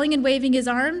 started yelling and waving his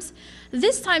arms.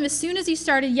 This time, as soon as he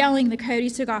started yelling, the coyote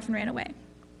took off and ran away.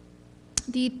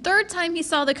 The third time he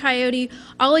saw the coyote,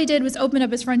 all he did was open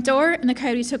up his front door, and the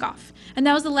coyote took off. And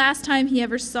that was the last time he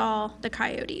ever saw the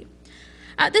coyote.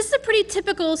 This is a pretty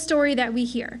typical story that we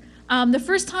hear. The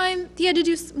first time, he had to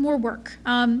do more work.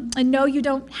 And no, you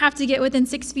don't have to get within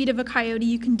 6 feet of a coyote.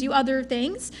 You can do other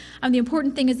things. The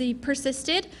important thing is that he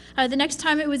persisted. The next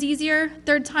time it was easier.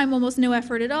 Third time, almost no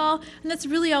effort at all. And that's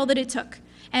really all that it took.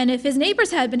 And if his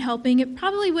neighbors had been helping, it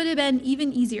probably would have been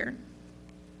even easier.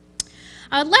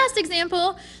 Last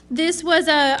example, this was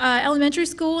a elementary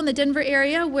school in the Denver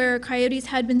area where coyotes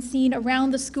had been seen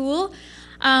around the school.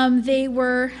 They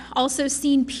were also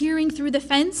seen peering through the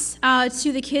fence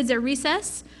to the kids at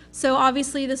recess. So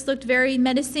obviously this looked very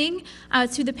menacing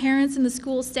to the parents and the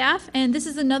school staff. And this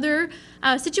is another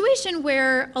situation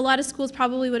where a lot of schools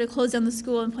probably would have closed down the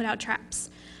school and put out traps.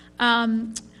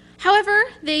 However,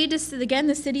 the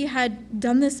city had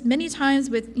done this many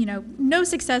times with, no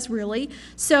success really.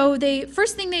 So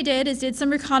first thing they did is did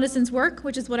some reconnaissance work,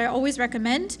 which is what I always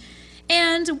recommend.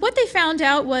 And what they found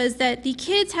out was that the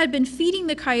kids had been feeding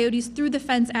the coyotes through the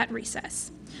fence at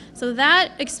recess. So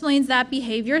that explains that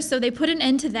behavior. So they put an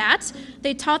end to that.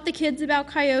 They taught the kids about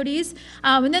coyotes,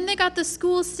 and then they got the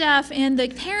school staff and the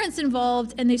parents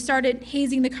involved, and they started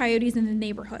hazing the coyotes in the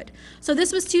neighborhood. So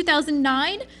this was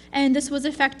 2009, and this was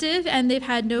effective, and they've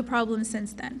had no problems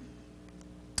since then.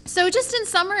 So just in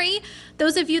summary,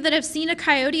 those of you that have seen a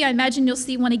coyote, I imagine you'll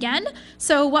see one again.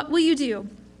 So what will you do?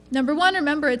 Number one,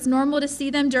 remember it's normal to see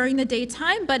them during the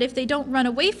daytime, but if they don't run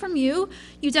away from you,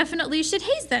 you definitely should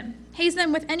haze them. Haze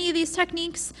them with any of these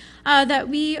techniques that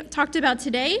we talked about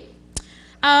today.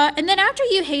 And then after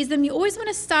you haze them, you always want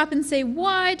to stop and say,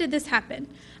 why did this happen?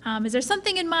 Is there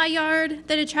something in my yard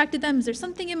that attracted them? Is there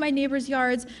something in my neighbor's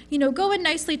yards? Go and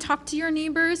nicely talk to your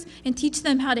neighbors and teach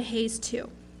them how to haze too.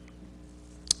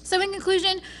 So in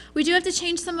conclusion, we do have to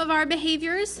change some of our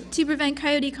behaviors to prevent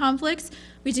coyote conflicts.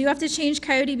 We do have to change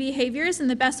coyote behaviors, and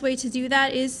the best way to do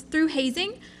that is through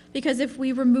hazing, because if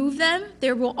we remove them,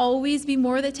 there will always be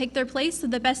more that take their place. So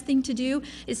the best thing to do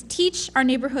is teach our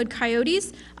neighborhood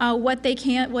coyotes what they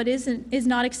can, what is and is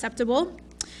not acceptable.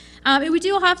 And we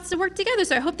do have to work together,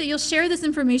 so I hope that you'll share this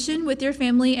information with your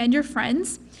family and your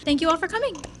friends. Thank you all for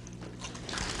coming.